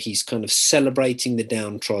 he's kind of celebrating the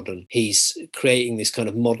downtrodden. He's creating this kind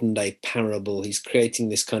of modern day parable. He's creating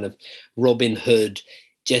this kind of Robin Hood,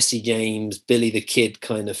 Jesse James, Billy the Kid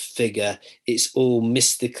kind of figure. It's all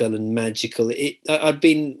mystical and magical.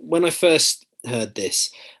 When I first heard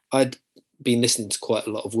this, I'd been listening to quite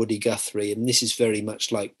a lot of Woody Guthrie, and this is very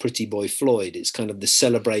much like Pretty Boy Floyd. It's kind of the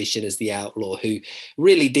celebration as the outlaw who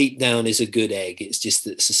really deep down is a good egg. It's just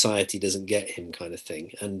that society doesn't get him, kind of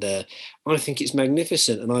thing. And I think it's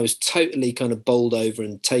magnificent. And I was totally kind of bowled over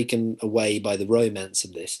and taken away by the romance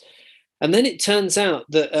of this. And then it turns out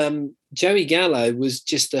that Joey Gallo was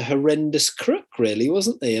just a horrendous crook, really,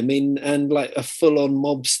 wasn't he? I mean, and like a full-on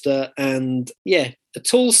mobster, and yeah, a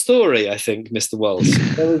tall story, I think, Mr. Wells.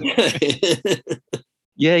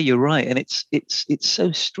 Yeah, you're right, and it's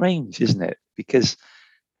so strange, isn't it? Because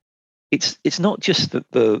it's not just that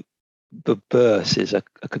the verses are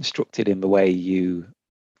constructed in the way you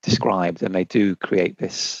described, and they do create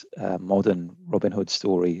this modern Robin Hood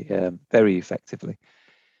story very effectively.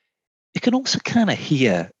 You can also kind of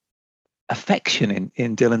hear affection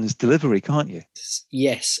in Dylan's delivery, can't you?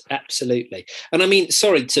 Yes, absolutely. And I mean,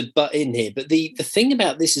 sorry to butt in here, but the thing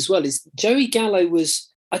about this as well is Joey Gallo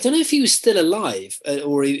was, I don't know if he was still alive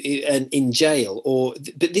or in jail,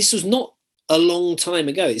 but this was not a long time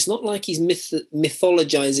ago. It's not like he's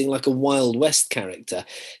mythologizing like a Wild West character.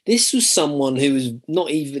 This was someone who was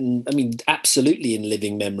not even, I mean, absolutely in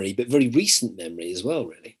living memory, but very recent memory as well,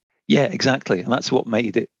 really. Yeah, exactly. And that's what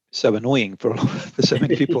made it so annoying for so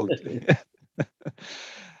many people.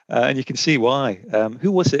 And you can see why.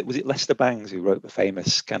 Who was it? Was it Lester Bangs who wrote the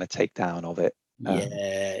famous kind of takedown of it?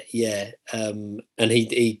 Yeah. And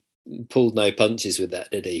he pulled no punches with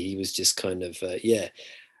that, did he? He was just kind of, yeah.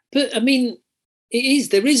 But I mean,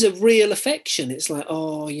 there is a real affection. It's like,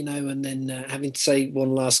 and then having to say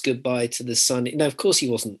one last goodbye to the son. No, of course he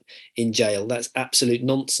wasn't in jail. That's absolute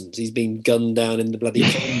nonsense. He's been gunned down in the bloody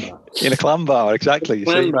clam bar. In a clam bar, exactly.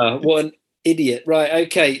 Clam bar. What an idiot. Right,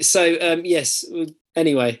 okay. So, yes.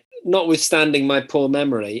 Anyway, notwithstanding my poor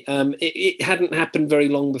memory, it hadn't happened very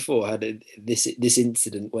long before, had it, this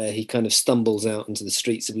incident where he kind of stumbles out into the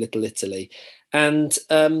streets of Little Italy. And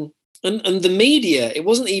the media, it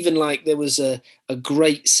wasn't even like there was a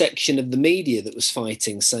great section of the media that was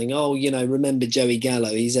fighting, saying, oh, remember Joey Gallo,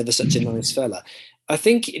 he's ever such a nice fella. I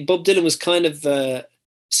think Bob Dylan was kind of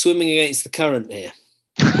swimming against the current here.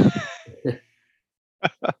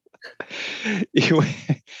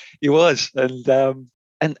 He was. And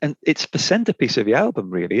it's the centerpiece of the album,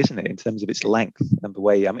 really, isn't it, in terms of its length and the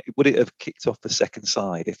way, I mean, would it have kicked off the second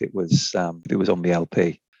side if it was on the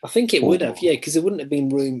LP? I think it would have, yeah, because there wouldn't have been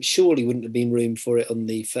room for it on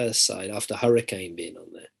the first side after Hurricane being on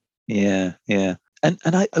there. Yeah. And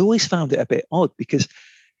I always found it a bit odd because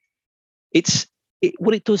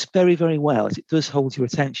what it does very, very well is it does hold your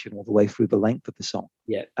attention all the way through the length of the song.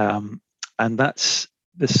 Yeah. And that's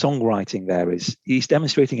the songwriting there is, he's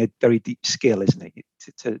demonstrating a very deep skill, isn't he,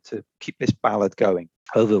 to keep this ballad going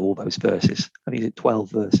over all those verses. I think it's 12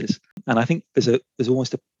 verses. And I think there's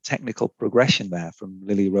almost a technical progression there from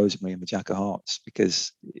Lily Rosemary and the Jack of Hearts,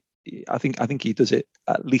 because I think he does it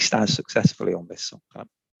at least as successfully on this song,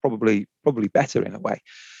 probably better in a way.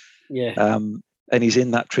 Yeah. And he's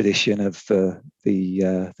in that tradition of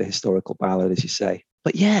the historical ballad, as you say.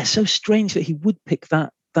 But yeah, so strange that he would pick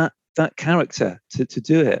that character to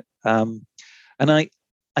do it. And I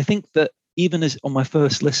think that even as on my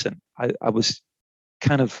first listen, I was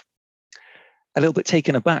kind of a little bit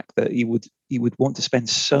taken aback that he would want to spend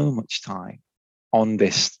so much time on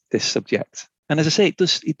this subject. And as I say,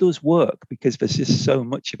 it does work because there's just so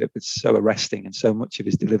much of it that's so arresting, and so much of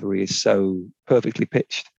his delivery is so perfectly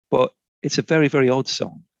pitched. But it's a very, very odd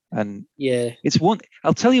song. And yeah, it's one.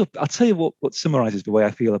 I'll tell you what summarizes the way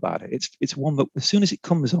I feel about it. It's one that as soon as it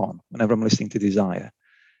comes on, whenever I'm listening to Desire,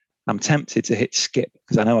 I'm tempted to hit skip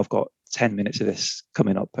because I know I've got 10 minutes of this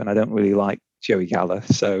coming up, and I don't really like Joey Gallo,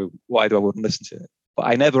 so why do I wouldn't listen to it? But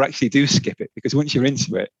I never actually do skip it because once you're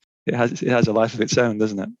into it, it has a life of its own,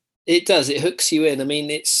 doesn't it? It does. It hooks you in. I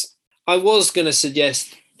mean, I was going to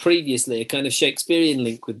suggest previously a kind of Shakespearean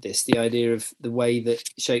link with this, the idea of the way that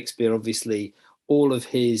Shakespeare, obviously, all of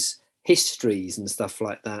his histories and stuff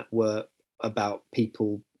like that were about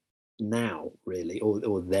people now, really,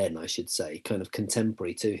 or then, I should say, kind of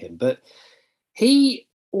contemporary to him. But he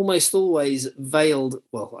almost always veiled,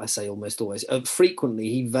 well, I say almost always, frequently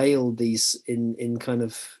he veiled these in kind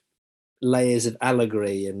of layers of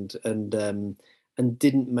allegory and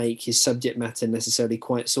didn't make his subject matter necessarily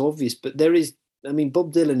quite so obvious. But there is, I mean,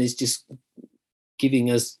 Bob Dylan is just giving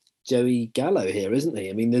us Joey Gallo here, isn't he?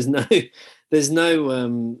 I mean, there's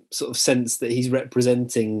no sort of sense that he's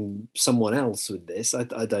representing someone else with this.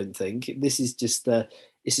 I don't think this is just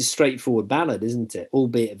it's a straightforward ballad, isn't it?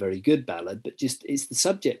 Albeit a very good ballad, but just it's the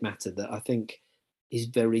subject matter that I think is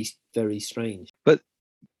very, very strange. But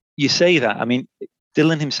you say that, I mean,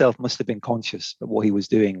 Dylan himself must have been conscious that what he was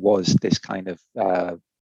doing was this kind of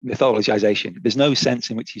mythologization. There's no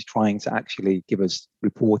sense in which he's trying to actually give us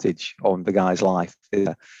reportage on the guy's life.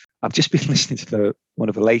 I've just been listening to one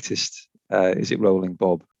of the latest Is It Rolling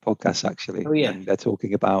Bob podcasts, actually. Oh, yeah. And they're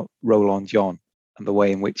talking about Roll On John and the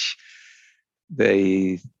way in which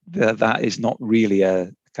that is not really a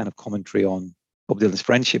kind of commentary on Bob Dylan's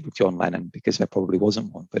friendship with John Lennon, because there probably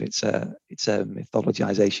wasn't one, but it's a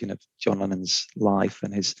mythologization of John Lennon's life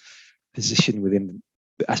and his position within,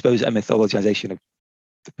 I suppose, a mythologization of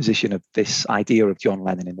the position of this idea of John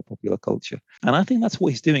Lennon in the popular culture. And I think that's what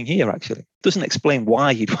he's doing here, actually. Doesn't explain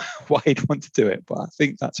why he'd want to do it, but I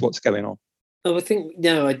think that's what's going on. Oh, I think,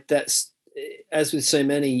 that's, as with so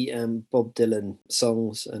many Bob Dylan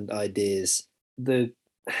songs and ideas, the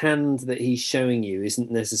hand that he's showing you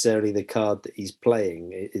isn't necessarily the card that he's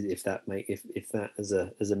playing, if that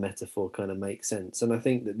as a metaphor kind of makes sense. And I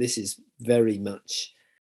think that this is very much,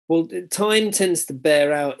 well, time tends to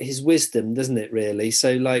bear out his wisdom, doesn't it, really?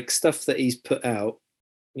 So like stuff that he's put out,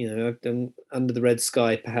 I've done Under the Red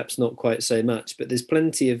Sky, perhaps not quite so much, but there's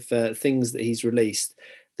plenty of things that he's released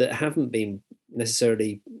that haven't been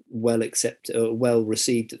necessarily well accepted or well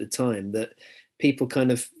received at the time, that people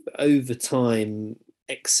kind of over time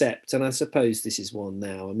accept. And I suppose this is one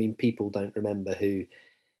now. I mean, people don't remember who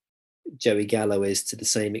Joey Gallo is to the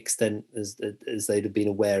same extent as they'd have been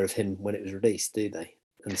aware of him when it was released, do they?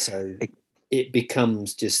 And so it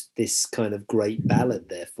becomes just this kind of great ballad,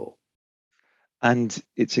 therefore. And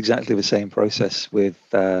it's exactly the same process with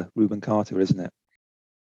Reuben Carter, isn't it?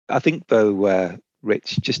 I think, though,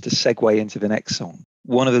 Rich, just to segue into the next song,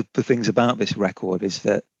 one of the things about this record is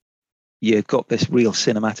that you've got this real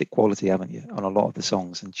cinematic quality, haven't you, on a lot of the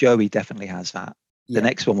songs? And Joey definitely has that. Yeah. The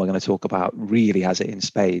next one we're going to talk about really has it in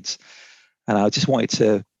spades. And I just wanted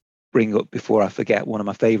to bring up, before I forget, one of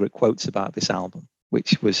my favorite quotes about this album,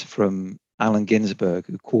 which was from Allen Ginsberg,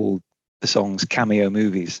 who called the songs cameo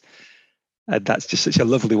movies. And that's just such a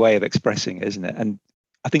lovely way of expressing it, isn't it? And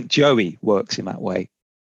I think Joey works in that way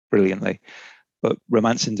brilliantly. But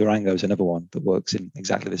Romancing Durango is another one that works in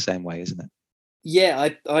exactly the same way, isn't it? Yeah,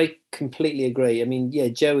 I completely agree. I mean, yeah,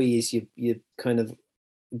 Joey is your kind of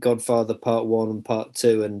Godfather Part 1 and Part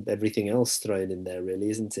 2 and everything else thrown in there, really,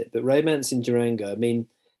 isn't it? But Romancing Durango, I mean,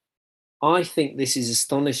 I think this is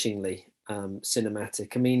astonishingly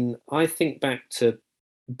cinematic. I mean, I think back to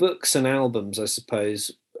books and albums, I suppose,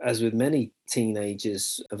 as with many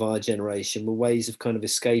teenagers of our generation, were ways of kind of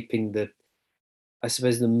escaping the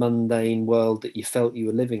mundane world that you felt you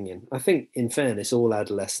were living in. I think, in fairness, all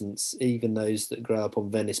adolescents, even those that grow up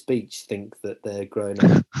on Venice Beach, think that they're growing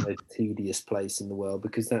up in a tedious place in the world,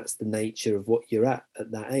 because that's the nature of what you're at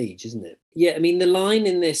that age, isn't it? Yeah, I mean, the line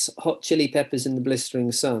in this, Hot Chili Peppers in the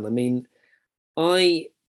Blistering Sun, I mean, I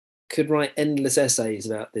could write endless essays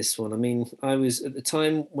about this one. I mean, I was, at the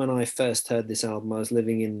time when I first heard this album, I was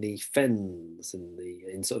living in the Fens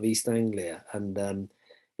in sort of East Anglia, and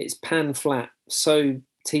it's pan flat, so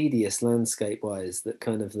tedious landscape wise that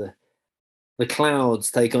kind of the clouds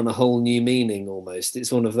take on a whole new meaning almost.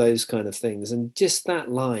 It's one of those kind of things. And just that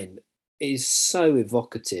line is so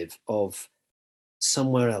evocative of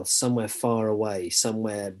somewhere else, somewhere far away,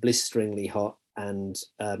 somewhere blisteringly hot and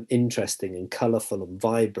interesting and colourful and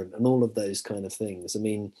vibrant and all of those kind of things. I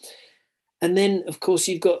mean, and then, of course,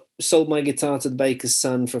 you've got Sold My Guitar to the Baker's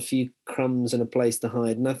Son for a few crumbs and a place to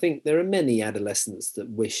hide. And I think there are many adolescents that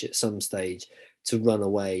wish at some stage to run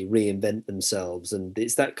away, reinvent themselves. And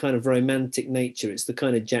it's that kind of romantic nature. It's the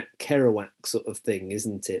kind of Jack Kerouac sort of thing,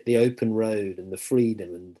 isn't it? The open road and the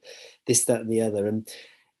freedom and this, that, and the other.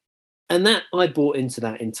 And that, I bought into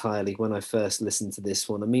that entirely when I first listened to this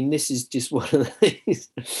one. I mean, this is just one of these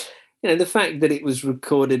the fact that it was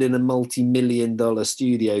recorded in a multi-million-dollar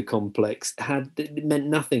studio complex it meant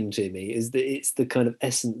nothing to me. It's the kind of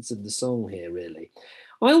essence of the song here, really.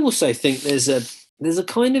 I also think there's a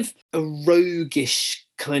kind of a roguish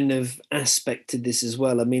kind of aspect to this as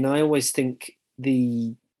well. I mean, I always think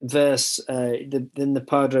the verse, then the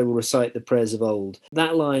padre will recite the prayers of old.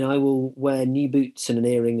 That line, I will wear new boots and an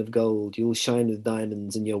earring of gold. You'll shine with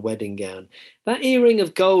diamonds in your wedding gown. That earring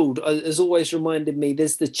of gold has always reminded me,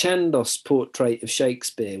 there's the Chandos portrait of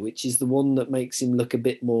Shakespeare, which is the one that makes him look a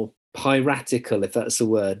bit more piratical, if that's a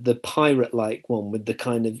word, the pirate-like one with the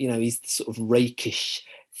kind of, he's the sort of rakish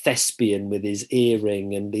thespian with his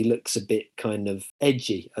earring, and he looks a bit kind of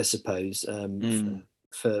edgy, I suppose,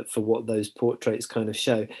 for what those portraits kind of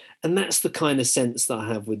show. And that's the kind of sense that I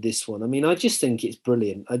have with this one. I mean, I just think it's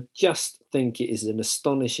brilliant. I just think it is an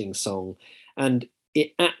astonishing song, and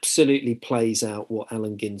it absolutely plays out what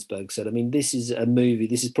Allen Ginsberg said. I mean, this is a movie,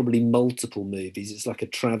 this is probably multiple movies. It's like a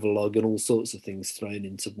travelogue and all sorts of things thrown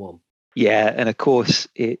into one. Yeah, and of course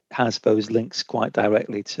it has those links quite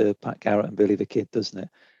directly to Pat Garrett and Billy the Kid, doesn't it?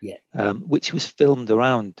 Yeah. Which was filmed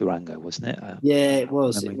around Durango, wasn't it? Yeah, it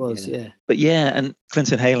was. It was. Yeah. But yeah, and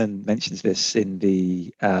Clinton Halen mentions this in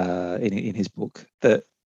the in his book, that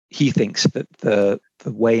he thinks that the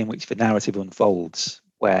way in which the narrative unfolds,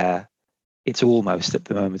 where it's almost at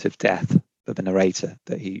the moment of death for the narrator,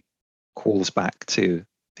 that he calls back to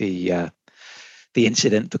the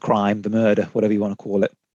incident, the crime, the murder, whatever you want to call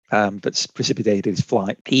it, that's precipitated his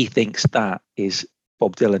flight. He thinks that is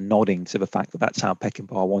Bob Dylan nodding to the fact that that's how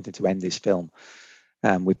Peckinpah wanted to end his film,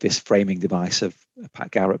 with this framing device of Pat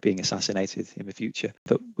Garrett being assassinated in the future,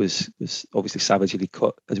 that was obviously savagely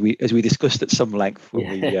cut, as we discussed at some length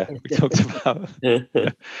when we talked about.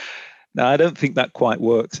 Now, I don't think that quite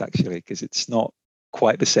works, actually, because it's not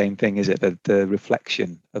quite the same thing, is it? The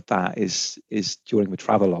reflection of that is during the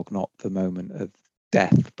travelogue, not the moment of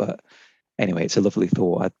death. But anyway, it's a lovely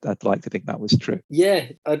thought. I'd like to think that was true. Yeah,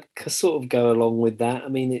 I'd sort of go along with that. I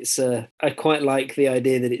mean, it's I quite like the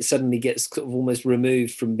idea that it suddenly gets sort of almost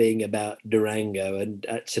removed from being about Durango and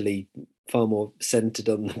actually far more centered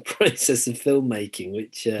on the process of filmmaking,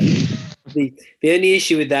 which the only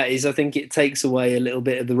issue with that is I think it takes away a little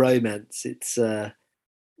bit of the romance. It's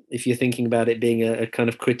if you're thinking about it being a kind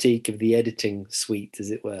of critique of the editing suite, as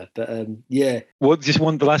it were. But yeah. Well, just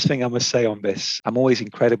the last thing I must say on this, I'm always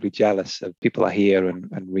incredibly jealous of people I hear and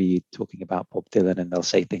read talking about Bob Dylan, and they'll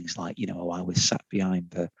say things like, I was sat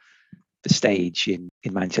behind the stage in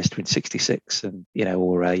Manchester in '66, and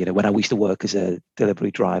or when I used to work as a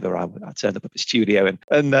delivery driver, I turned up at the studio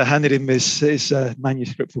and handed him his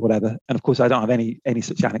manuscript or whatever. And of course, I don't have any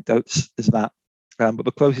such anecdotes as that. But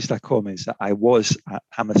the closest I come is that I was at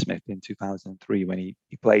Hammersmith in 2003 when he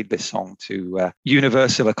played this song to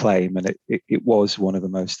universal acclaim, and it was one of the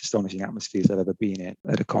most astonishing atmospheres I've ever been in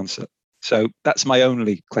at a concert. So that's my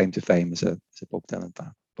only claim to fame as a Bob Dylan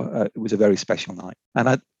fan. But it was a very special night,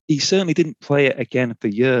 and he certainly didn't play it again for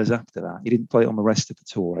years after that. He didn't play it on the rest of the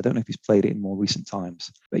tour. I don't know if he's played it in more recent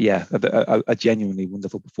times, but yeah, a genuinely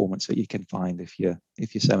wonderful performance that you can find if you're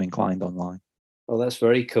so inclined online. Oh, that's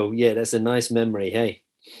very cool. Yeah, that's a nice memory. Hey,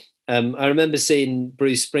 I remember seeing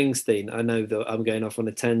Bruce Springsteen. I know that I'm going off on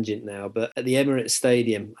a tangent now, but at the Emirates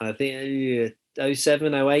Stadium, I think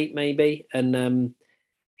 07, 08 maybe, and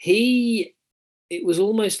it was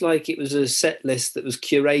almost like it was a set list that was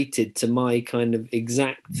curated to my kind of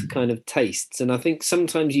exact kind of tastes. And I think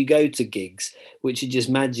sometimes you go to gigs which are just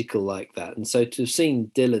magical like that, and so to have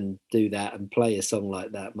seen Dylan do that and play a song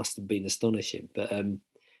like that must have been astonishing. But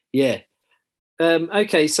yeah.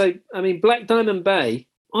 Okay, so I mean, Black Diamond Bay,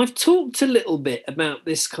 I've talked a little bit about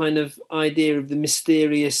this kind of idea of the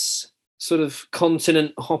mysterious sort of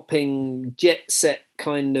continent hopping jet set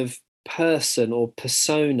kind of person or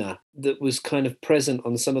persona that was kind of present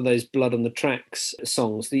on some of those Blood on the Tracks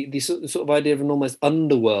songs, the sort of idea of an almost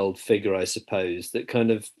underworld figure, I suppose, that kind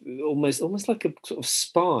of almost like a sort of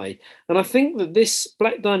spy. And I think that this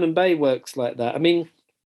Black Diamond Bay works like that. I mean,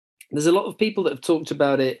 there's a lot of people that have talked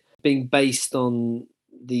about it being based on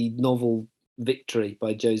the novel Victory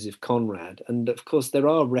by Joseph Conrad. And of course, there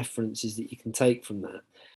are references that you can take from that.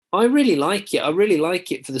 I really like it. I really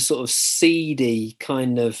like it for the sort of seedy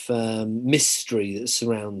kind of mystery that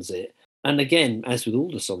surrounds it. And again, as with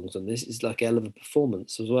all the songs on this, it's like a hell of a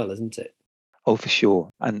performance as well, isn't it? Oh, for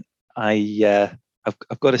sure. And I've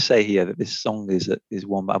got to say here that this song is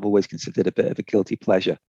one that I've always considered a bit of a guilty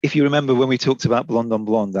pleasure. If you remember when we talked about Blonde on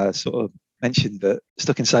Blonde, I sort of mentioned that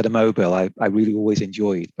Stuck Inside a Mobile I really always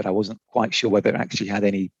enjoyed, but I wasn't quite sure whether it actually had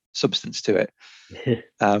any substance to it.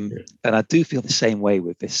 And I do feel the same way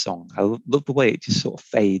with this song. I love the way it just sort of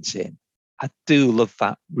fades in. I do love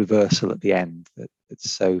that reversal at the end that's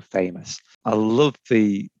so famous. I love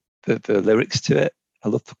the lyrics to it. I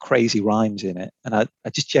love the crazy rhymes in it. And I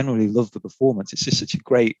just generally love the performance. It's just such a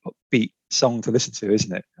great upbeat song to listen to,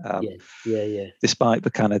 isn't it? Yeah. Despite the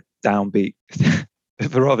kind of downbeat,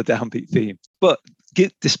 the rather downbeat theme. But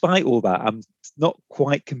despite all that, I'm not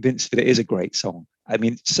quite convinced that it is a great song. I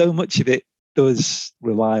mean, so much of it does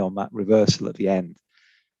rely on that reversal at the end,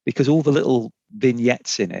 because all the little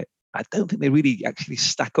vignettes in it, I don't think they really actually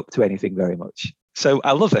stack up to anything very much. So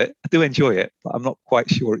I love it. I do enjoy it, but I'm not quite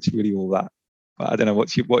sure it's really all that. But I don't know,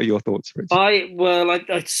 what are your thoughts, Rich?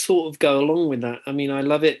 I sort of go along with that. I mean, I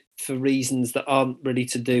love it for reasons that aren't really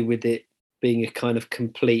to do with it being a kind of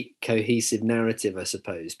complete cohesive narrative, I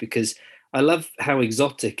suppose, because I love how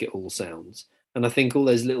exotic it all sounds. And I think all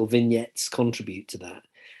those little vignettes contribute to that.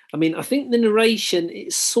 I mean, I think the narration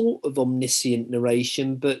is sort of omniscient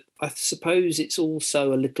narration, but I suppose it's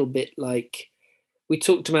also a little bit like we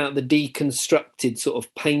talked about the deconstructed sort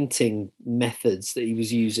of painting methods that he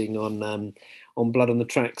was using on Blood on the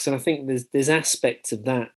Tracks, and I think there's aspects of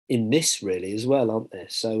that in this really as well, aren't there?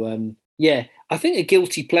 So yeah, I think a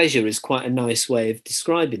guilty pleasure is quite a nice way of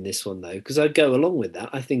describing this one though, because I'd go along with that.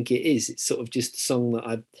 I think it is. It's sort of just a song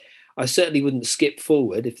that I certainly wouldn't skip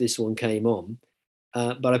forward if this one came on,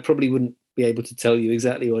 but I probably wouldn't be able to tell you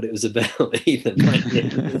exactly what it was about either.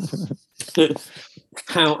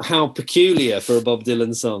 How peculiar for a Bob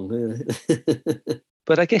Dylan song.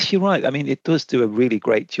 But I guess you're right. I mean, it does do a really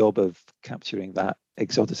great job of capturing that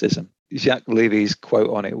exoticism. Jacques Levy's quote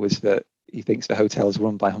on it was that he thinks the hotel's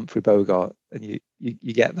run by Humphrey Bogart, and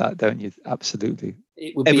you get that, don't you? Absolutely.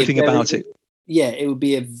 It would everything about it. Yeah, it would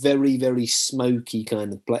be a very, very smoky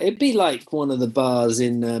kind of place. It'd be like one of the bars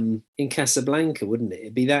in Casablanca, wouldn't it?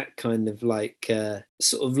 It'd be that kind of like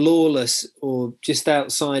sort of lawless, or just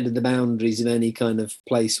outside of the boundaries of any kind of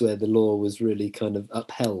place where the law was really kind of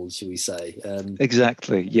upheld, shall we say?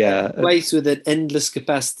 Exactly, yeah. A place with an endless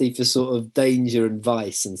capacity for sort of danger and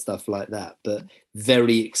vice and stuff like that, but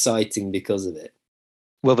very exciting because of it.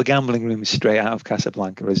 Well, the gambling room is straight out of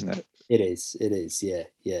Casablanca, isn't it? It is,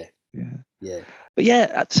 yeah. But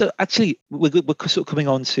yeah, so actually we're sort of coming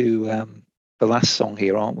on to the last song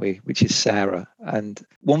here, aren't we, which is Sarah. And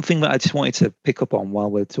one thing that I just wanted to pick up on while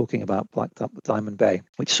we're talking about Black Diamond Bay,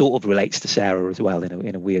 which sort of relates to Sarah as well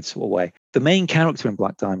in a weird sort of way, the main character in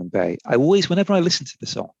Black Diamond Bay, I always, whenever I listen to the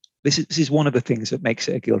song, this is one of the things that makes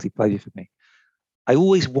it a guilty pleasure for me, I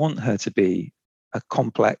always want her to be a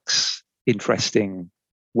complex, interesting,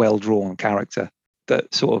 well-drawn character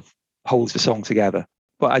that sort of holds the song together.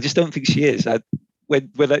 But I just don't think she is.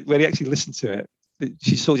 When you actually listen to it,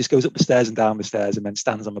 she sort of just goes up the stairs and down the stairs and then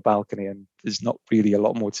stands on the balcony, and there's not really a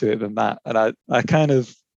lot more to it than that. And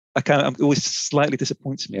I'm always slightly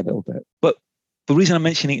disappoints me a little bit. But the reason I'm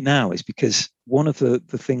mentioning it now is because one of the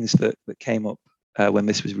things that came up when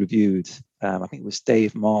this was reviewed, I think it was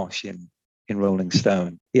Dave Marsh in Rolling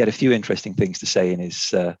Stone. He had a few interesting things to say in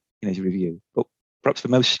his review, but perhaps the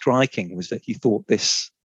most striking was that he thought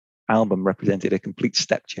this album represented a complete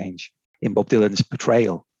step change in Bob Dylan's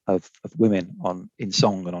portrayal of women in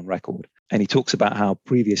song and on record. And he talks about how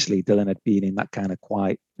previously Dylan had been in that kind of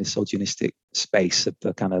quite misogynistic space of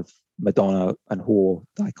the kind of Madonna and whore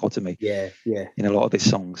dichotomy in a lot of his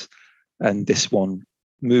songs. And this one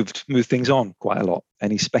moved things on quite a lot.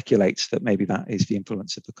 And he speculates that maybe that is the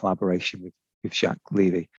influence of the collaboration with Jacques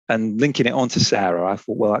Levy. And linking it on to Sarah, I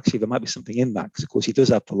thought, well, actually, there might be something in that, because, of course, he does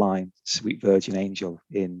have the line Sweet Virgin Angel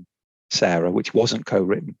in Sarah, which wasn't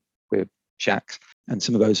co-written with Jacques. And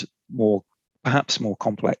some of those perhaps more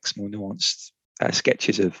complex, more nuanced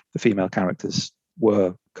sketches of the female characters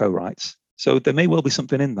were co-writes. So there may well be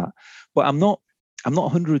something in that. But I'm not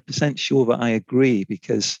 100% sure that I agree,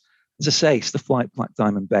 because, as I say, stuff like Black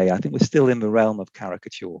Diamond Bay, I think we're still in the realm of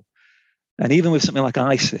caricature. And even with something like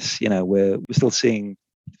Isis, we're still seeing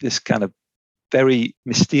this kind of very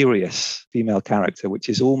mysterious female character, which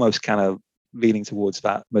is almost kind of leaning towards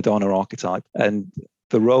that Madonna archetype. And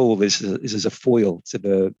the role is as a foil to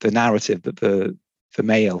the narrative that the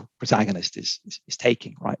male protagonist is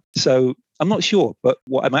taking, right? So I'm not sure, but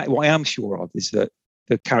what I am sure of is that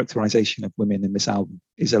the characterization of women in this album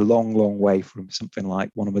is a long, long way from something like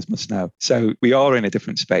One of Us Must Know. So we are in a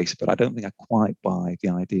different space, but I don't think I quite buy the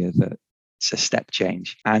idea that it's a step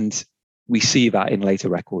change. And we see that in later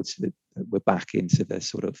records, that we're back into the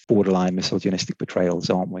sort of borderline misogynistic portrayals,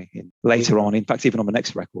 aren't we? Later on, in fact, even on the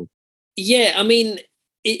next record. Yeah, I mean,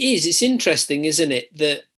 it is. It's interesting, isn't it,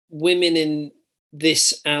 that women in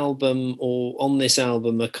this album or on this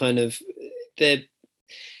album are kind of, they're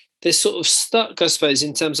they're sort of stuck, I suppose,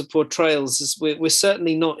 in terms of portrayals. As we're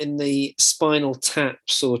certainly not in the Spinal Tap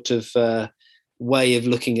sort of way of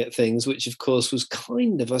looking at things, which of course was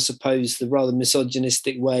kind of, I suppose, the rather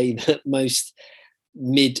misogynistic way that most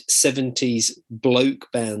mid-70s bloke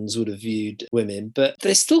bands would have viewed women, but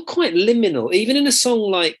they're still quite liminal. Even in a song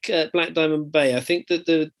like Black Diamond Bay, I think that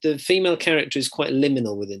the female character is quite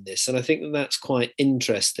liminal within this, and I think that that's quite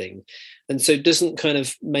interesting, and so doesn't kind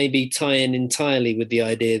of maybe tie in entirely with the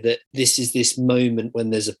idea that this is this moment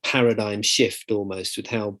when there's a paradigm shift almost with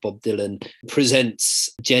how Bob Dylan presents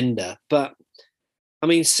gender. But I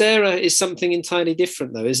mean, Sarah is something entirely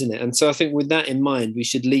different, though, isn't it? And so I think with that in mind, we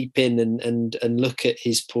should leap in and look at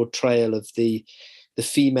his portrayal of the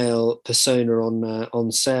female persona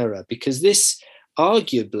on Sarah, because this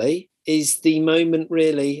arguably is the moment,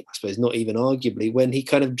 really, I suppose not even arguably, when he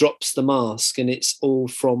kind of drops the mask and it's all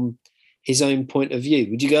from his own point of view.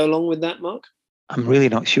 Would you go along with that, Mark? I'm really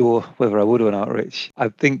not sure whether I would or not, Rich. I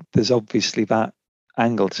think there's obviously that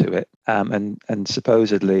angle to it, and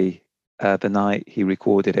supposedly. The night he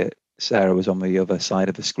recorded it, Sarah was on the other side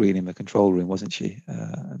of the screen in the control room, wasn't she?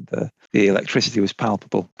 And the electricity was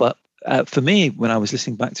palpable. But for me, when I was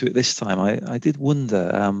listening back to it this time, I did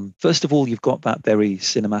wonder. First of all, you've got that very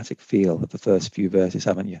cinematic feel of the first few verses,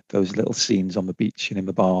 haven't you? Those little scenes on the beach and in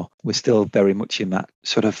the bar. We're still very much in that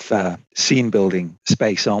sort of scene building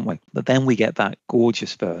space, aren't we? But then we get that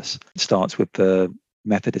gorgeous verse. It starts with the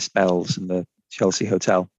Methodist bells and the Chelsea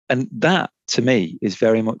Hotel. And that, to me, is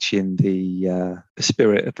very much in the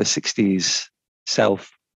spirit of the 60s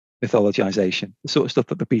self-mythologization, the sort of stuff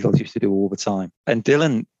that the Beatles used to do all the time. And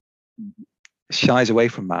Dylan shies away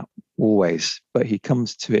from that always, but he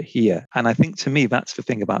comes to it here. And I think, to me, that's the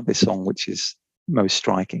thing about this song which is most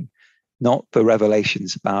striking. Not the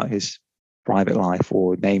revelations about his private life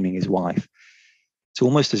or naming his wife. It's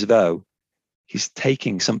almost as though he's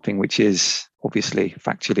taking something which is obviously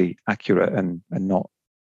factually accurate and not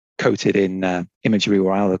coated in imagery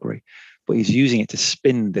or allegory, but he's using it to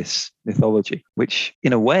spin this mythology, which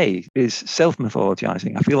in a way is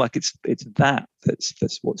self-mythologizing. I feel like it's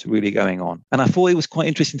that's what's really going on. And I thought it was quite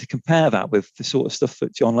interesting to compare that with the sort of stuff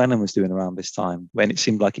that John Lennon was doing around this time, when it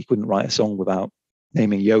seemed like he couldn't write a song without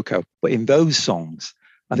naming Yoko. But in those songs,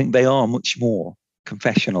 I think they are much more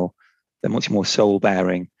confessional. They're much more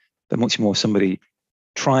soul-bearing. They're much more somebody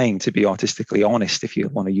trying to be artistically honest, if you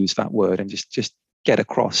want to use that word, and just get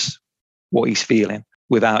across what he's feeling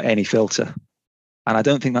without any filter. And I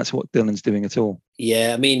don't think that's what Dylan's doing at all.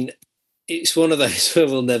 Yeah, I mean, it's one of those where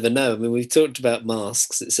we'll never know. I mean, we've talked about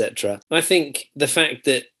masks, etc. I think the fact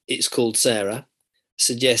that it's called Sarah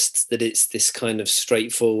suggests that it's this kind of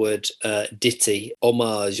straightforward ditty,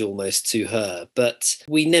 homage almost to her. But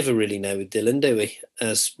we never really know with Dylan, do we?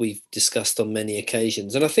 As we've discussed on many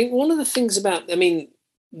occasions. And I think one of the things about, I mean,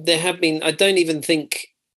 there have been, I don't even think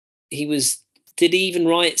he was, did he even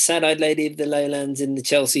write Sad-Eyed Lady of the Lowlands in the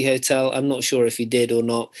Chelsea Hotel? I'm not sure if he did or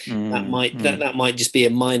not. That might just be a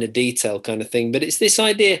minor detail kind of thing. But it's this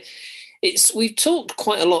idea, we've talked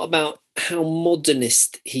quite a lot about how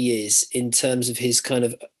modernist he is in terms of his kind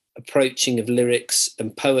of approaching of lyrics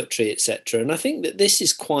and poetry, etc. And I think that this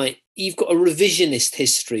is quite, you've got a revisionist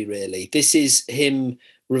history, really. This is him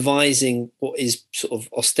revising what is sort of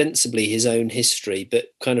ostensibly his own history, but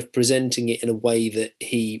kind of presenting it in a way that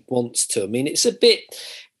he wants to. I mean, it's a bit,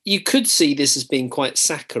 you could see this as being quite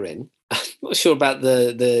saccharine. I'm not sure about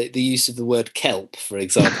the use of the word kelp, for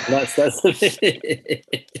example. That's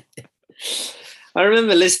I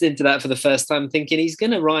remember listening to that for the first time, thinking he's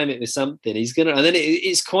going to rhyme it with something. And then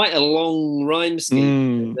it's quite a long rhyme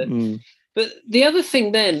scheme. But the other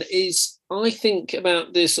thing then is, I think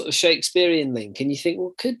about this sort of Shakespearean link, and you think,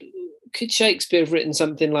 well, could Shakespeare have written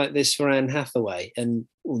something like this for Anne Hathaway? And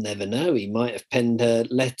we'll never know. He might have penned her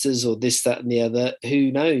letters or this, that, and the other.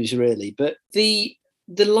 Who knows, really? But the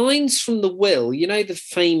lines from the will, you know, the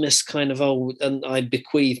famous kind of, oh, and I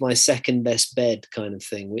bequeath my second best bed kind of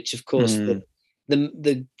thing, which of course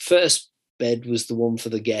the first bed was the one for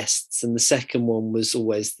the guests, and the second one was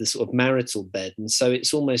always the sort of marital bed. And so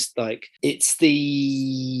it's almost like it's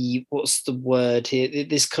the, what's the word here,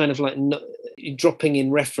 this kind of like dropping in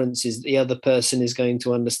references the other person is going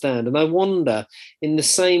to understand. And I wonder, in the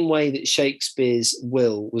same way that Shakespeare's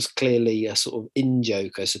will was clearly a sort of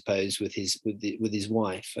in-joke, I suppose, with his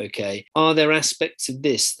wife, okay, are there aspects of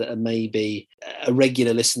this that are maybe a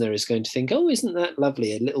regular listener is going to think, oh, isn't that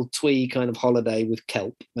lovely, a little twee kind of holiday with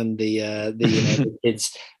kelp and the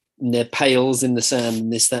kids and their pails in the sand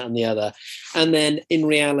and this, that, and the other. And then in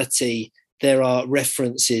reality, there are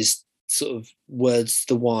references sort of words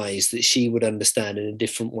the wise that she would understand in a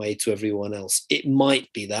different way to everyone else. It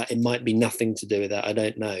might be that. It might be nothing to do with that. I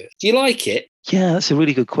don't know. Do you like it? Yeah, that's a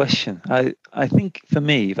really good question. I think for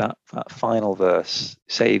me that final verse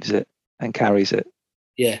saves it and carries it.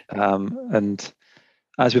 Yeah. And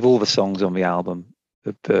as with all the songs on the album,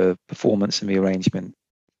 the performance and the arrangement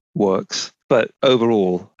works. But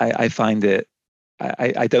overall, I find it.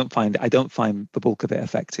 I don't find the bulk of it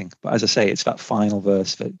affecting. But as I say, it's that final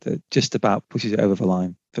verse that just about pushes it over the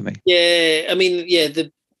line for me. Yeah, I mean, yeah,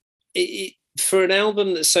 for an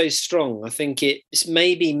album that's so strong, I think it's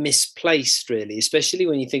maybe misplaced, really, especially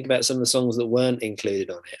when you think about some of the songs that weren't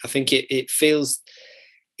included on it. I think it feels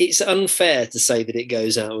it's unfair to say that it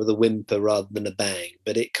goes out with a whimper rather than a bang,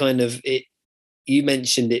 but it kind of you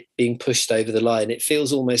mentioned it being pushed over the line. It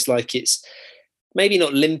feels almost like it's maybe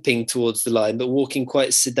not limping towards the line, but walking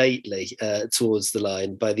quite sedately towards the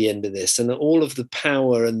line by the end of this. And all of the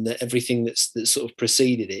power and everything that sort of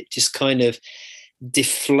preceded it just kind of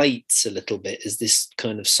deflates a little bit as this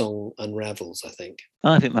kind of song unravels, I think.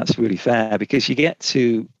 I think that's really fair because you get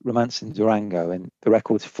to Romancing Durango and the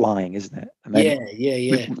record's flying, isn't it? And then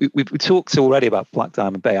yeah. We've talked already about Black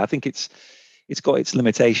Diamond Bay. I think it's got its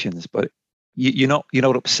limitations, but you're not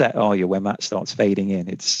upset, are you, when that starts fading in?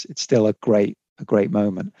 It's still a great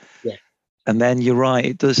moment. Yeah. And then you're right,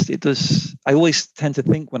 it does. I always tend to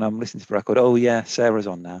think when I'm listening to the record, oh yeah, Sarah's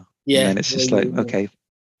on now. Yeah. And then it's just okay,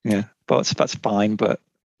 yeah, but that's fine. But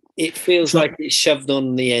it feels like it's shoved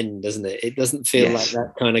on the end, doesn't it? It doesn't feel like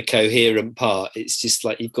that kind of coherent part. It's just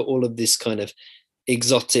like you've got all of this kind of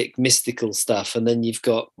exotic, mystical stuff, and then you've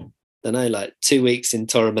got, I don't know, like 2 weeks in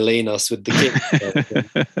Torremolinos with the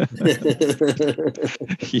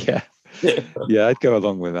kids. Yeah, I'd go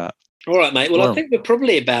along with that. All right, mate. Well, I think we're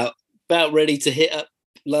probably about ready to hit up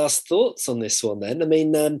last thoughts on this one then. I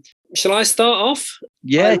mean, shall I start off?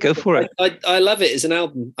 Yeah, go for it. I love it as an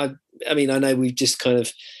album. I mean, I know we've just kind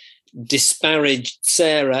of disparaged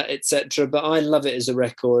Sarah, etc., but I love it as a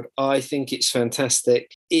record. I think it's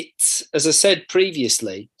fantastic. It's, as I said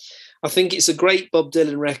previously, I think it's a great Bob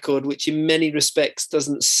Dylan record, which in many respects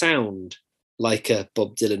doesn't sound like a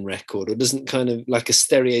Bob Dylan record, or doesn't kind of like a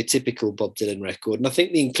stereotypical Bob Dylan record. And I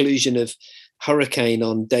think the inclusion of Hurricane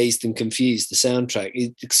on Dazed and Confused, the soundtrack,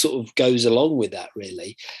 it sort of goes along with that,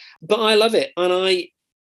 really. But I love it. And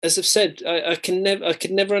as I've said, I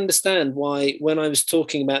could never understand why, when I was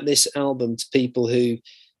talking about this album to people who,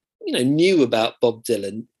 knew about Bob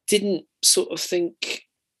Dylan, didn't seem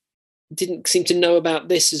to know about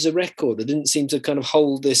this as a record, or didn't seem to kind of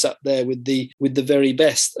hold this up there with the very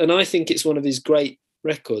best. And I think it's one of his great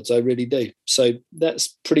records. I really do. So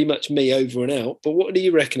that's pretty much me over and out. But what are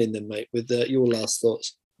you reckoning then, mate, with your last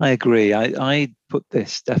thoughts? I agree. I put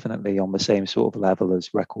this definitely on the same sort of level as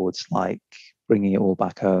records like Bringing It All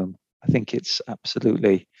Back Home. I think it's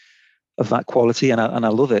absolutely of that quality, and I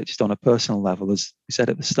love it just on a personal level, as we said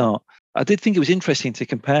at the start. I did think it was interesting to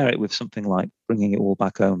compare it with something like Bringing It All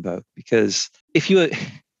Back Home, though, because if you were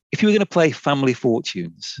going to play Family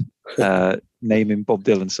Fortunes, naming Bob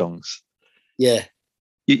Dylan songs, yeah,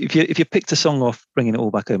 if you picked a song off Bringing It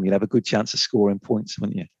All Back Home, you'd have a good chance of scoring points,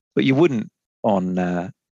 wouldn't you? But you wouldn't on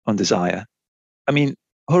Desire. I mean,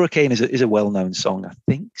 Hurricane is a well-known song, I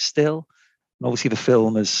think, still. And obviously the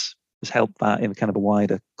film has helped that in kind of a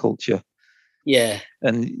wider culture. Yeah.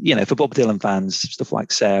 And, for Bob Dylan fans, stuff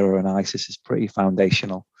like Sarah and Isis is pretty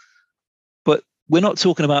foundational. But we're not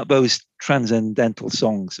talking about those transcendental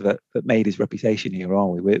songs that made his reputation here, are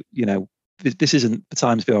we? This isn't The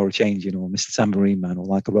Times They Are Changing or Mr. Tambourine Man or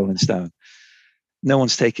Like a Rolling Stone. No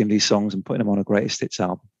one's taking these songs and putting them on a greatest hits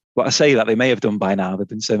album. But I say that they may have done by now. There've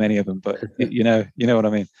been so many of them, but you know what I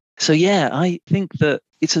mean. So yeah, I think that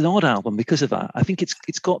it's an odd album because of that. I think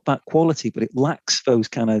it's got that quality, but it lacks those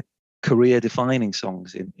kind of career-defining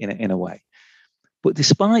songs in a way. But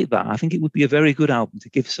despite that, I think it would be a very good album to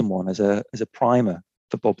give someone as a primer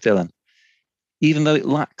for Bob Dylan, even though it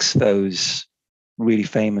lacks those really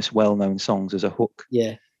famous, well-known songs as a hook.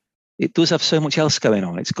 Yeah, it does have so much else going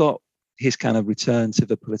on. It's got his kind of return to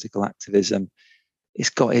the political activism. It's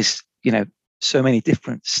got his, so many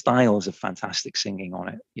different styles of fantastic singing on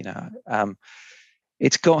it.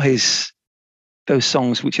 It's got those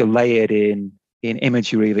songs which are layered in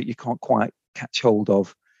imagery that you can't quite catch hold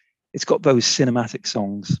of. It's got those cinematic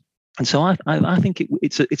songs, and so I think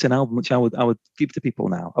it's an album which I would give to people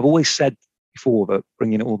now. I've always said before that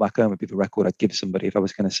Bringing It All Back Home would be the record I'd give somebody if I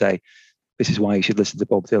was going to say this is why you should listen to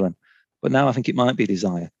Bob Dylan. But now I think it might be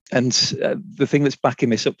Desire. And the thing that's backing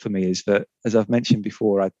this up for me is that, as I've mentioned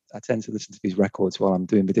before, I tend to listen to these records while I'm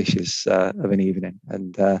doing the dishes of an evening.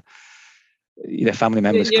 And family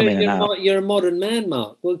members come in and out. You're a modern man,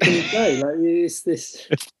 Mark. What can you say? Like, it's this.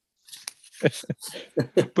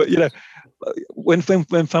 But when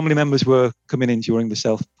family members were coming in during the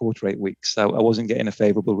self-portrait weeks, I wasn't getting a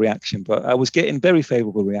favourable reaction, but I was getting very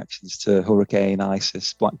favourable reactions to Hurricane,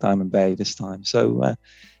 Isis, Black Diamond Bay this time. So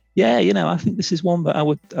I think this is one that I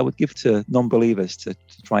would give to non-believers to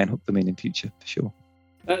try and hook them in future, for sure.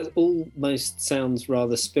 That almost sounds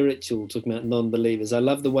rather spiritual, talking about non-believers. I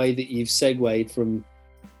love the way that you've segued from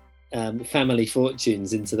family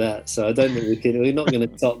fortunes into that. So I don't think we're not going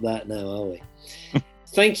to top that now, are we?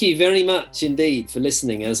 Thank you very much indeed for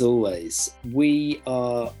listening, as always. We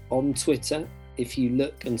are on Twitter. If you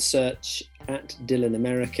look and search at Dylan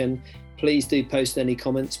American, please do post any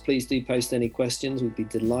comments. Please do post any questions. We'd be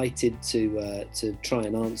delighted to try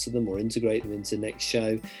and answer them or integrate them into next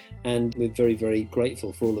show. And we're very, very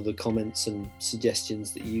grateful for all of the comments and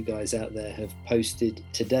suggestions that you guys out there have posted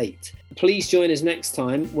to date. Please join us next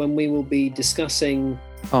time when we will be discussing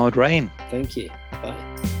Hard Rain. Thank you.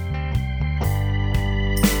 Bye.